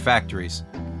offices or factories.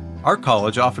 Art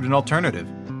college offered an alternative.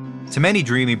 To many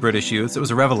dreamy British youths, it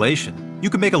was a revelation. You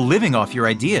could make a living off your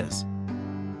ideas.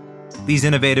 These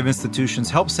innovative institutions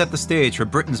helped set the stage for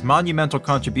Britain's monumental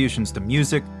contributions to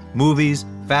music, movies,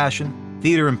 fashion,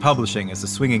 theater, and publishing as the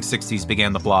swinging 60s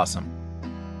began to blossom.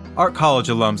 Art college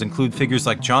alums include figures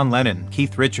like John Lennon,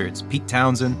 Keith Richards, Pete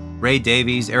Townsend, Ray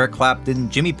Davies, Eric Clapton,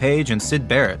 Jimmy Page, and Syd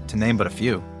Barrett, to name but a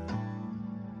few.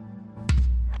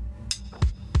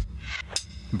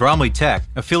 Bromley Tech,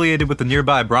 affiliated with the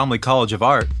nearby Bromley College of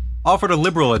Art, offered a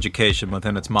liberal education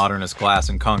within its modernist glass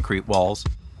and concrete walls.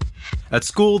 At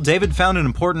school, David found an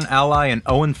important ally in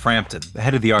Owen Frampton, the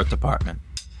head of the art department.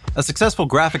 A successful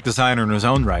graphic designer in his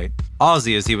own right,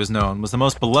 Ozzy as he was known was the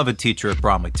most beloved teacher at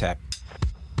Bromley Tech.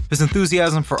 His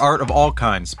enthusiasm for art of all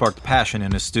kinds sparked passion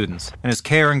in his students, and his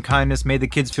care and kindness made the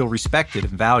kids feel respected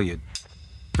and valued.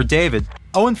 For David,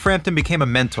 Owen Frampton became a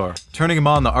mentor, turning him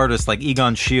on to artists like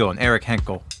Egon Schiele and Eric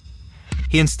Henkel.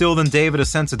 He instilled in David a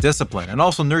sense of discipline and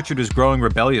also nurtured his growing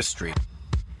rebellious streak.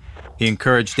 He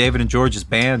encouraged David and George's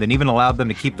band and even allowed them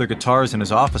to keep their guitars in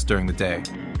his office during the day.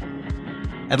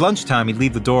 At lunchtime, he'd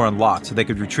leave the door unlocked so they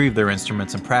could retrieve their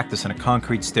instruments and practice in a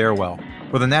concrete stairwell,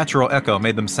 where the natural echo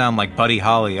made them sound like Buddy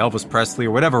Holly, Elvis Presley,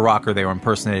 or whatever rocker they were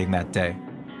impersonating that day.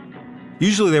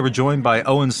 Usually they were joined by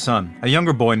Owen's son, a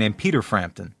younger boy named Peter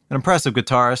Frampton, an impressive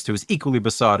guitarist who was equally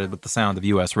besotted with the sound of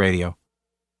U.S. radio.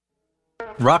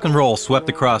 Rock and roll swept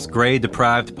across gray,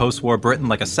 deprived post-war Britain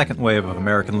like a second wave of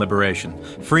American liberation,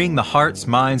 freeing the hearts,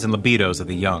 minds, and libidos of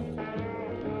the young.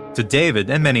 To David,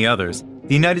 and many others,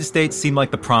 The United States seemed like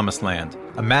the promised land,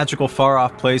 a magical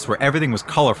far-off place where everything was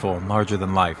colorful and larger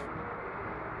than life.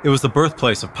 It was the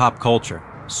birthplace of pop culture: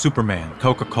 Superman,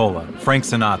 Coca-Cola, Frank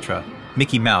Sinatra,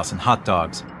 Mickey Mouse, and hot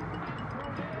dogs.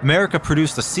 America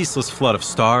produced a ceaseless flood of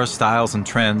stars, styles, and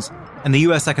trends, and the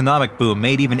U.S. economic boom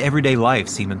made even everyday life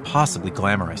seem impossibly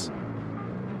glamorous.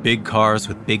 Big cars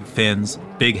with big fins,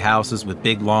 big houses with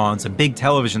big lawns, and big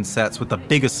television sets with the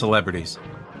biggest celebrities.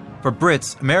 For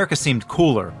Brits, America seemed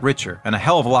cooler, richer, and a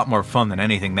hell of a lot more fun than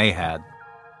anything they had.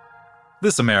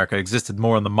 This America existed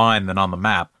more in the mind than on the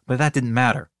map, but that didn't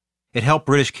matter. It helped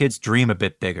British kids dream a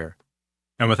bit bigger.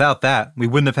 And without that, we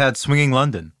wouldn't have had Swinging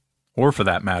London. Or, for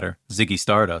that matter, Ziggy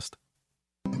Stardust.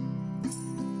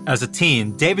 As a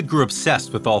teen, David grew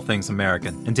obsessed with all things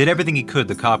American and did everything he could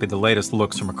to copy the latest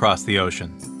looks from across the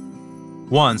ocean.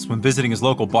 Once, when visiting his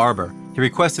local barber, he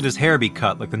requested his hair be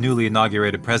cut like the newly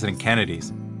inaugurated President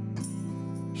Kennedy's.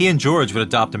 He and George would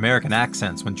adopt American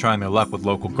accents when trying their luck with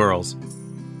local girls.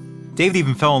 David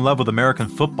even fell in love with American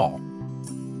football.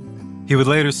 He would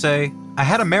later say, "I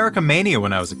had America mania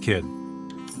when I was a kid.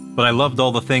 But I loved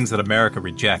all the things that America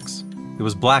rejects. It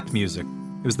was black music.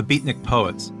 It was the beatnik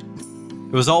poets.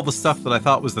 It was all the stuff that I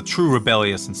thought was the true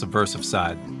rebellious and subversive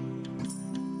side."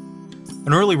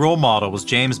 An early role model was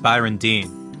James Byron Dean,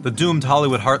 the doomed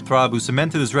Hollywood heartthrob who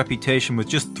cemented his reputation with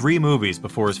just 3 movies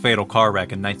before his fatal car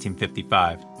wreck in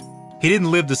 1955. He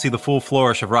didn't live to see the full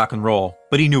flourish of rock and roll,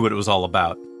 but he knew what it was all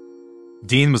about.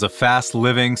 Dean was a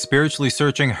fast-living, spiritually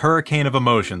searching hurricane of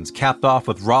emotions, capped off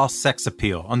with raw sex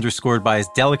appeal, underscored by his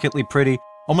delicately pretty,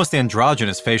 almost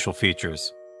androgynous facial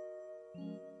features.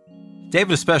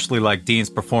 David especially liked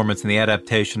Dean's performance in the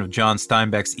adaptation of John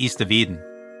Steinbeck's East of Eden.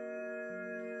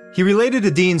 He related to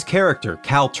Dean's character,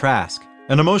 Cal Trask,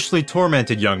 an emotionally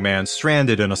tormented young man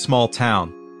stranded in a small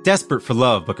town, desperate for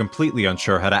love but completely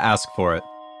unsure how to ask for it.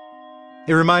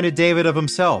 It reminded David of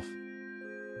himself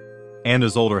and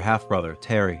his older half-brother,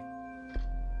 Terry.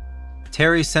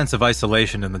 Terry's sense of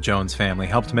isolation in the Jones family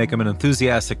helped make him an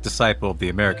enthusiastic disciple of the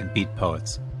American beat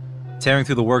poets. Tearing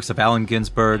through the works of Allen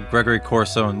Ginsberg, Gregory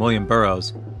Corso, and William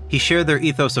Burroughs, he shared their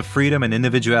ethos of freedom and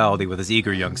individuality with his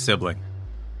eager young sibling.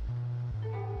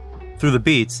 Through the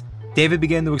beats, David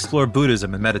began to explore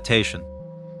Buddhism and meditation.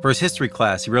 For his history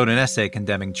class, he wrote an essay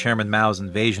condemning Chairman Mao's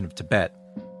invasion of Tibet.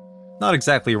 Not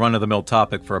exactly a run-of-the-mill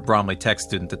topic for a Bromley Tech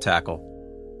student to tackle.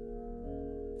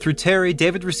 Through Terry,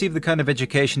 David received the kind of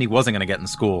education he wasn't going to get in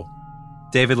school.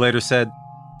 David later said,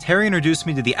 "Terry introduced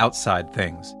me to the outside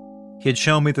things. He had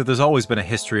shown me that there's always been a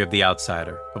history of the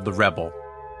outsider, of the rebel,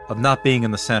 of not being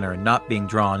in the center and not being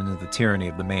drawn into the tyranny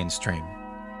of the mainstream."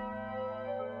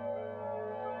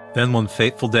 Then one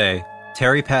fateful day,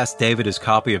 Terry passed David his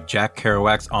copy of Jack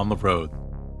Kerouac's On the Road.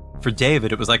 For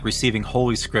David, it was like receiving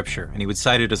Holy Scripture, and he would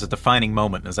cite it as a defining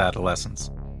moment in his adolescence.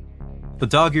 The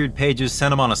dog-eared pages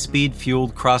sent him on a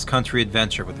speed-fueled cross-country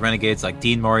adventure with renegades like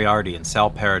Dean Moriarty and Sal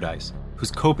Paradise,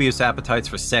 whose copious appetites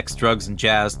for sex, drugs, and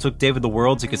jazz took David to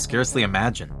worlds he could scarcely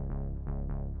imagine.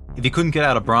 If he couldn't get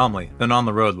out of Bromley, then On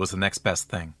the Road was the next best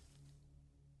thing.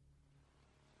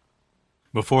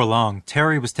 Before long,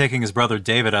 Terry was taking his brother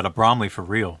David out of Bromley for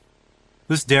real.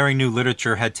 This daring new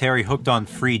literature had Terry hooked on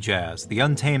free jazz, the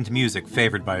untamed music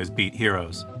favored by his beat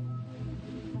heroes.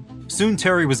 Soon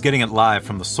Terry was getting it live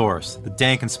from the source, the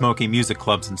dank and smoky music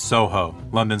clubs in Soho,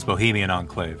 London's bohemian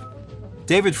enclave.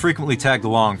 David frequently tagged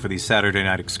along for these Saturday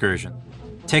night excursions,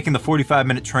 taking the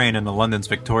 45-minute train into London's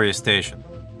Victoria Station,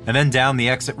 and then down the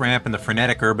exit ramp in the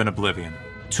frenetic urban oblivion.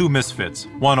 2 misfits,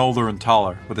 one older and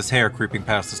taller, with his hair creeping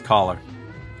past his collar.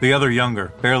 The other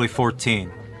younger, barely 14,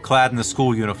 clad in a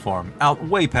school uniform, out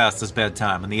way past his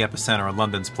bedtime in the epicenter of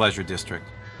London's pleasure district.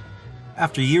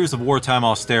 After years of wartime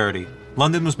austerity,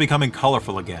 London was becoming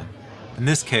colorful again. In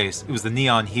this case, it was the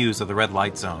neon hues of the red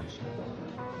light zone.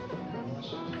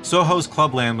 Soho's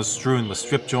clubland was strewn with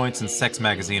strip joints and sex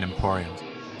magazine emporiums,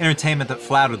 entertainment that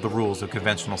flouted the rules of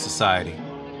conventional society.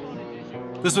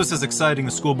 This was as exciting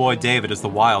to schoolboy David as the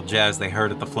wild jazz they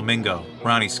heard at the Flamingo,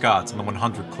 Ronnie Scott's, and the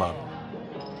 100 Club.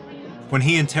 When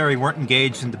he and Terry weren't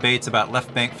engaged in debates about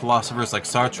left-bank philosophers like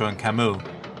Sartre and Camus,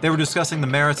 they were discussing the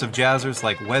merits of jazzers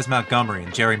like Wes Montgomery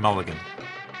and Jerry Mulligan.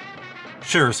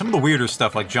 Sure, some of the weirder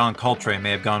stuff like John Coltrane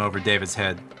may have gone over David's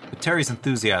head, but Terry's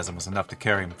enthusiasm was enough to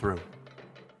carry him through.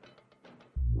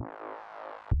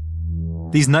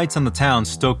 These nights on the town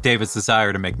stoked David's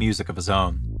desire to make music of his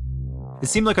own. It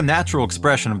seemed like a natural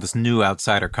expression of this new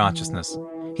outsider consciousness.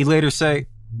 He'd later say,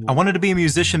 "I wanted to be a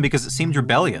musician because it seemed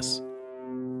rebellious."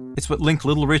 It's what linked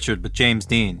Little Richard with James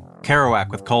Dean, Kerouac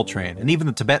with Coltrane, and even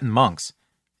the Tibetan monks.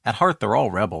 At heart, they're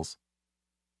all rebels.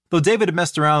 Though David had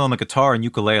messed around on the guitar and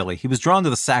ukulele, he was drawn to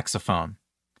the saxophone.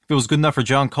 If If it was good enough for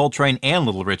John Coltrane and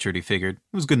Little Richard, he figured,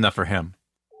 it was good enough for him.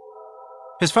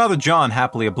 His father John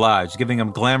happily obliged, giving him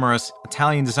a glamorous,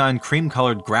 Italian-designed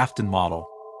cream-colored Grafton model.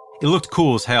 It looked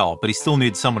cool as hell, but he still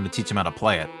needed someone to teach him how to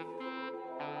play it.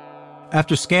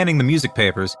 After scanning the music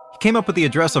papers, he came up with the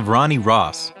address of Ronnie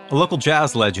Ross, a local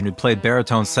jazz legend who played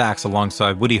baritone sax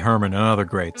alongside Woody Herman and other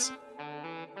greats.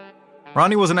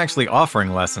 Ronnie wasn't actually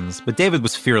offering lessons, but David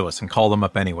was fearless and called him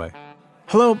up anyway.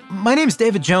 "Hello, my name's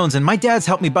David Jones, and my dad's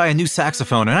helped me buy a new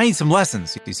saxophone, and I need some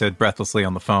lessons," he said breathlessly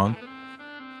on the phone.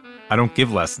 "I don't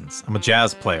give lessons. I'm a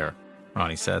jazz player,"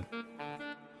 Ronnie said.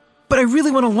 "But I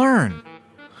really want to learn."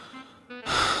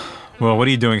 "Well, what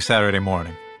are you doing Saturday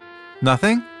morning?"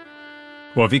 "Nothing."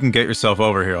 "Well, if you can get yourself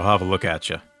over here, I'll have a look at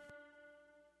you."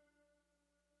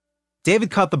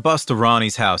 David caught the bus to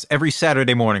Ronnie's house every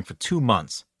Saturday morning for 2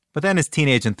 months, but then his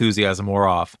teenage enthusiasm wore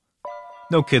off.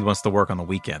 No kid wants to work on the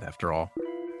weekend, after all.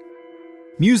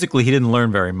 Musically, he didn't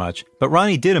learn very much, but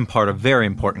Ronnie did impart a very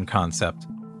important concept.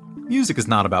 Music is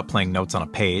not about playing notes on a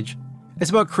page. It's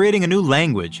about creating a new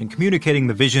language and communicating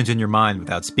the visions in your mind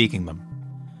without speaking them.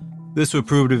 This would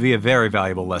prove to be a very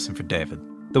valuable lesson for David,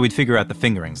 though he'd figure out the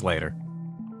fingerings later.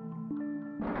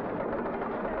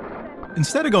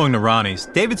 Instead of going to Ronnie's,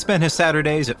 David spent his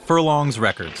Saturdays at Furlong's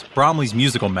Records, Bromley's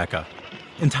musical mecca.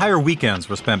 Entire weekends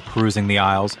were spent perusing the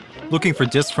aisles, looking for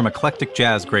discs from eclectic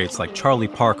jazz greats like Charlie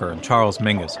Parker and Charles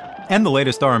Mingus, and the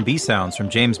latest R&B sounds from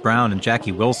James Brown and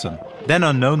Jackie Wilson, then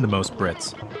unknown to most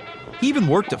Brits. He even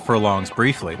worked at Furlong's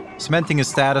briefly, cementing his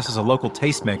status as a local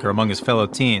tastemaker among his fellow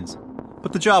teens,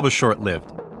 but the job was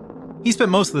short-lived. He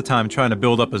spent most of the time trying to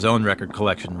build up his own record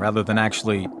collection rather than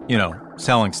actually,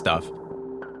 selling stuff.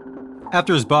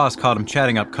 After his boss caught him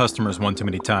chatting up customers one too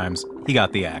many times, he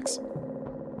got the axe.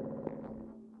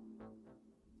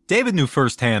 David knew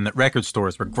firsthand that record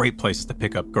stores were great places to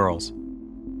pick up girls.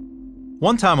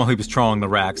 One time while he was trawling the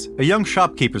racks, a young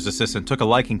shopkeeper's assistant took a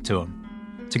liking to him.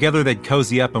 Together they'd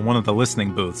cozy up in one of the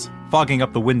listening booths, fogging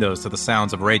up the windows to the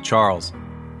sounds of Ray Charles.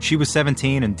 She was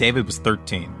 17 and David was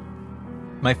 13.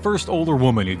 "My first older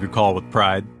woman," he'd recall with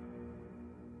pride.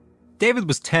 David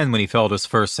was 10 when he felt his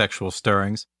first sexual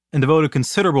stirrings, and devoted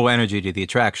considerable energy to the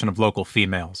attraction of local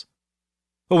females.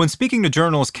 But when speaking to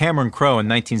journalist Cameron Crowe in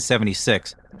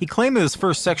 1976, he claimed that his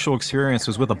first sexual experience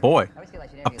was with a boy.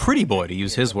 A pretty boy, to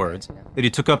use his words, that he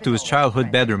took up to his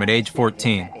childhood bedroom at age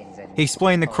 14. He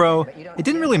explained to Crowe, it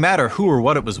didn't really matter who or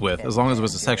what it was with, as long as it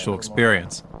was a sexual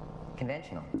experience.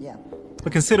 Conventional, yeah.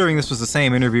 But considering this was the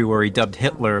same interview where he dubbed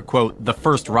Hitler, quote, the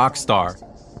first rock star,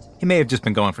 he may have just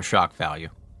been going for shock value.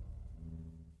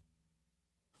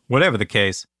 Whatever the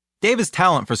case, David's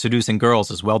talent for seducing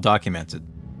girls is well documented.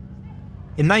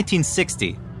 In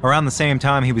 1960, around the same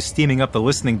time he was steaming up the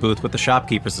listening booth with the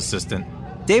shopkeeper's assistant,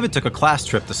 David took a class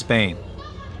trip to Spain.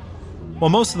 While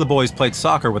most of the boys played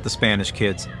soccer with the Spanish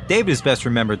kids, David is best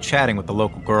remembered chatting with the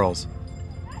local girls.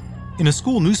 In a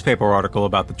school newspaper article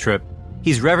about the trip,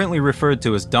 he's reverently referred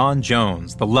to as Don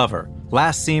Jones, the lover,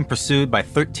 last seen pursued by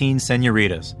 13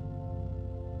 senoritas.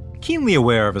 Keenly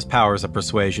aware of his powers of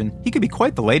persuasion, he could be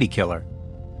quite the lady killer.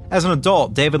 As an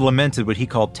adult, David lamented what he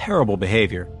called terrible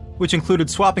behavior, which included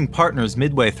swapping partners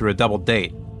midway through a double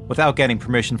date, without getting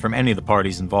permission from any of the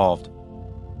parties involved.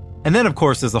 And then, of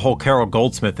course, there's the whole Carol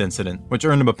Goldsmith incident, which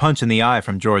earned him a punch in the eye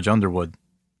from George Underwood.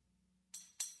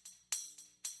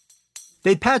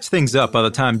 They'd patched things up by the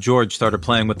time George started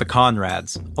playing with the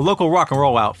Conrads, a local rock and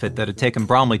roll outfit that had taken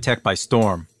Bromley Tech by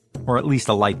storm, or at least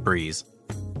a light breeze.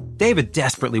 David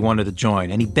desperately wanted to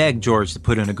join, and he begged George to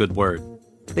put in a good word.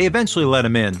 They eventually let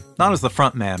him in, not as the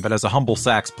front man, but as a humble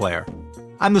sax player.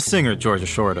 "I'm the singer," George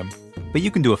assured him, "but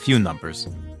you can do a few numbers."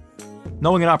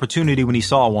 Knowing an opportunity when he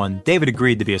saw one, David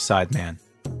agreed to be a sideman.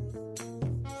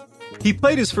 He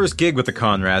played his first gig with the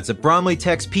Conrads at Bromley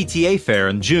Tech's PTA fair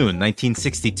in June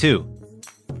 1962.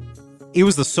 It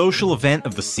was the social event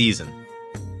of the season.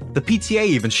 The PTA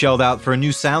even shelled out for a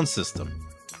new sound system.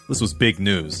 This was big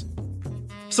news.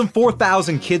 Some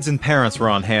 4,000 kids and parents were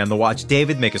on hand to watch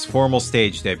David make his formal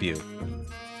stage debut.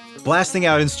 Blasting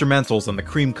out instrumentals on the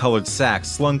cream-colored sax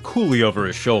slung coolly over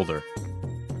his shoulder.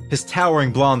 His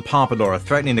towering blonde pompadour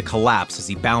threatening to collapse as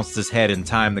he bounced his head in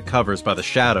time to covers by the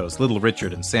Shadows, Little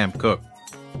Richard, and Sam Cooke.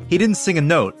 He didn't sing a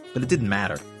note, but it didn't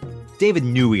matter. David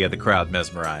knew he had the crowd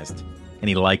mesmerized, and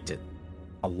he liked it.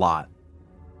 A lot.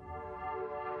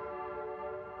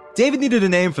 David needed a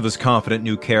name for this confident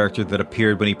new character that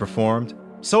appeared when he performed,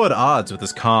 so at odds with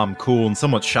his calm, cool, and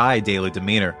somewhat shy daily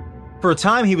demeanor. For a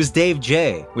time he was Dave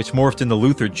J, which morphed into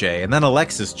Luther J, and then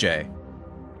Alexis J.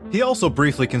 He also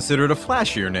briefly considered a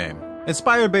flashier name,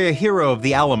 inspired by a hero of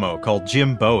the Alamo called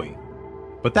Jim Bowie.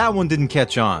 But that one didn't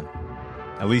catch on.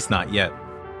 At least not yet.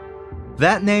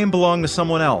 That name belonged to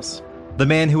someone else. The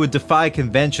man who would defy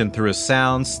convention through his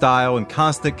sound, style, and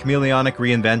constant chameleonic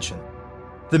reinvention.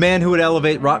 The man who would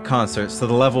elevate rock concerts to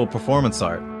the level of performance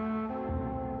art.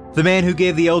 The man who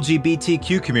gave the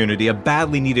LGBTQ community a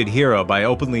badly needed hero by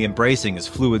openly embracing his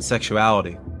fluid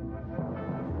sexuality.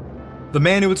 The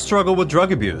man who would struggle with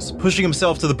drug abuse, pushing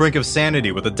himself to the brink of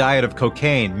sanity with a diet of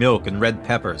cocaine, milk, and red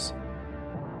peppers.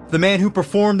 The man who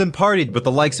performed and partied with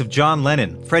the likes of John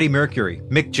Lennon, Freddie Mercury,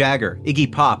 Mick Jagger, Iggy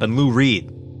Pop, and Lou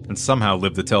Reed, and somehow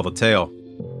lived to tell the tale.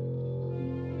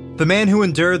 The man who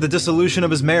endured the dissolution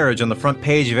of his marriage on the front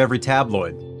page of every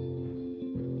tabloid.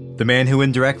 The man who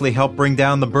indirectly helped bring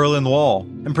down the Berlin Wall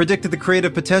and predicted the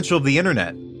creative potential of the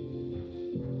internet.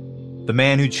 The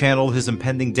man who channeled his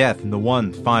impending death into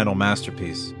one final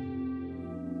masterpiece.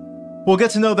 We'll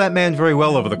get to know that man very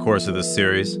well over the course of this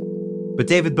series, but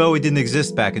David Bowie didn't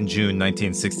exist back in June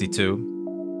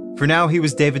 1962. For now, he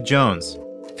was David Jones,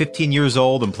 15 years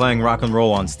old and playing rock and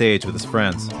roll on stage with his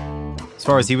friends. As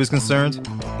far as he was concerned,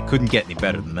 it couldn't get any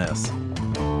better than this.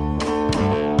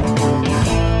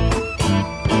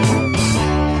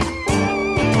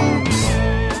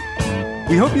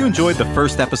 We hope you enjoyed the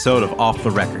first episode of Off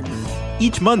the Record.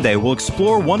 Each Monday, we'll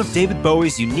explore one of David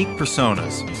Bowie's unique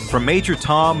personas, from Major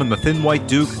Tom and the Thin White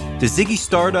Duke to Ziggy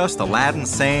Stardust, Aladdin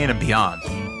Sane, and beyond.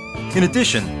 In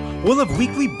addition, we'll have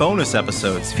weekly bonus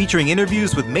episodes featuring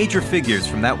interviews with major figures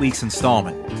from that week's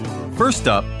installment. First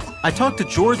up, I talked to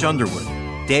George Underwood,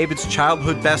 David's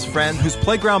childhood best friend whose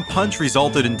playground punch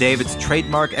resulted in David's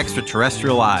trademark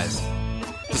extraterrestrial eyes.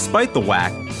 Despite the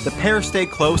whack, the pair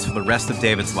stayed close for the rest of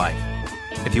David's life.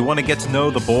 If you want to get to know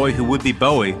the boy who would be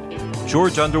Bowie,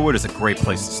 George Underwood is a great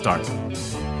place to start.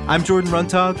 I'm Jordan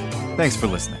Runtagh. Thanks for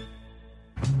listening.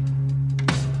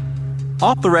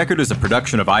 Off the Record is a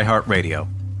production of iHeartRadio.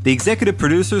 The executive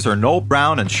producers are Noel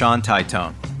Brown and Sean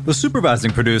Titone. The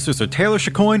supervising producers are Taylor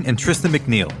Chicoine and Tristan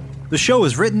McNeil. The show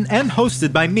is written and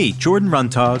hosted by me, Jordan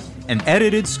Runtagh, and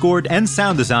edited, scored, and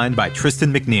sound designed by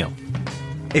Tristan McNeil.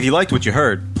 If you liked what you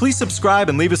heard, please subscribe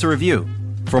and leave us a review.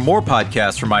 For more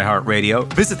podcasts from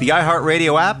iHeartRadio, visit the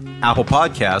iHeartRadio app, Apple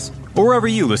Podcasts, or wherever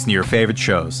you listen to your favorite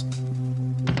shows.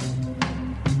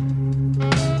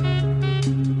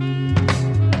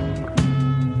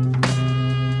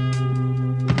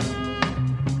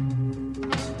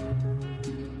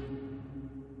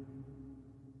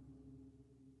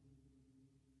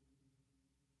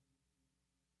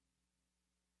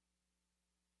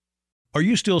 Are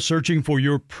you still searching for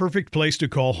your perfect place to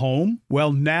call home?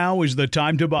 Well, now is the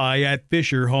time to buy at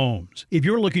Fisher Homes. If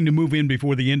you're looking to move in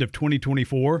before the end of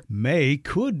 2024, May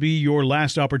could be your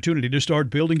last opportunity to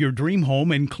start building your dream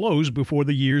home and close before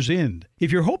the year's end.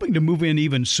 If you're hoping to move in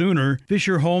even sooner,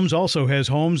 Fisher Homes also has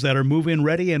homes that are move-in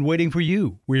ready and waiting for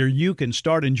you, where you can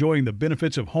start enjoying the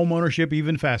benefits of homeownership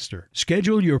even faster.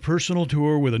 Schedule your personal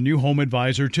tour with a new home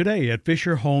advisor today at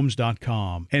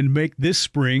FisherHomes.com and make this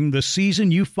spring the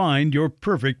season you find your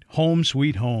perfect home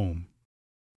sweet home.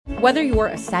 Whether you're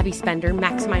a savvy spender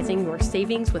maximizing your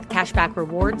savings with cashback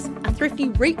rewards, a thrifty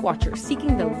rate watcher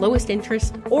seeking the lowest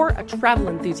interest, or a travel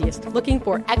enthusiast looking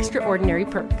for extraordinary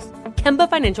perks, Kemba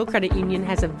Financial Credit Union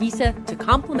has a visa to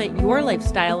complement your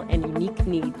lifestyle and unique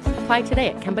needs. Apply today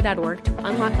at Kemba.org to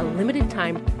unlock a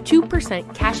limited-time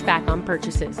 2% cash back on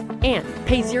purchases and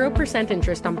pay 0%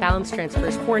 interest on balance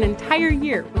transfers for an entire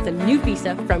year with a new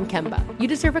visa from Kemba. You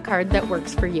deserve a card that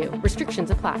works for you. Restrictions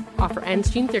apply. Offer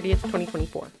ends June 30th,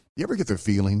 2024. You ever get the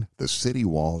feeling the city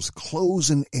walls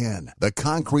closing in, the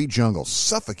concrete jungle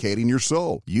suffocating your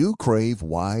soul? You crave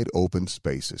wide open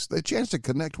spaces, the chance to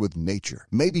connect with nature,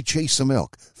 maybe chase some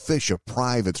elk, fish a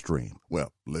private stream.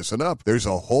 Well, listen up. There's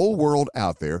a whole world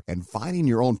out there, and finding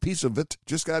your own piece of it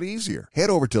just got easier. Head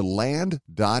over to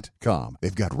land.com.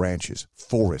 They've got ranches,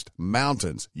 forest,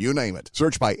 mountains, you name it.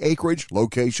 Search by acreage,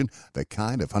 location, the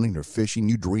kind of hunting or fishing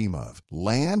you dream of.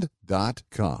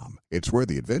 Land.com. It's where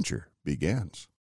the adventure begins.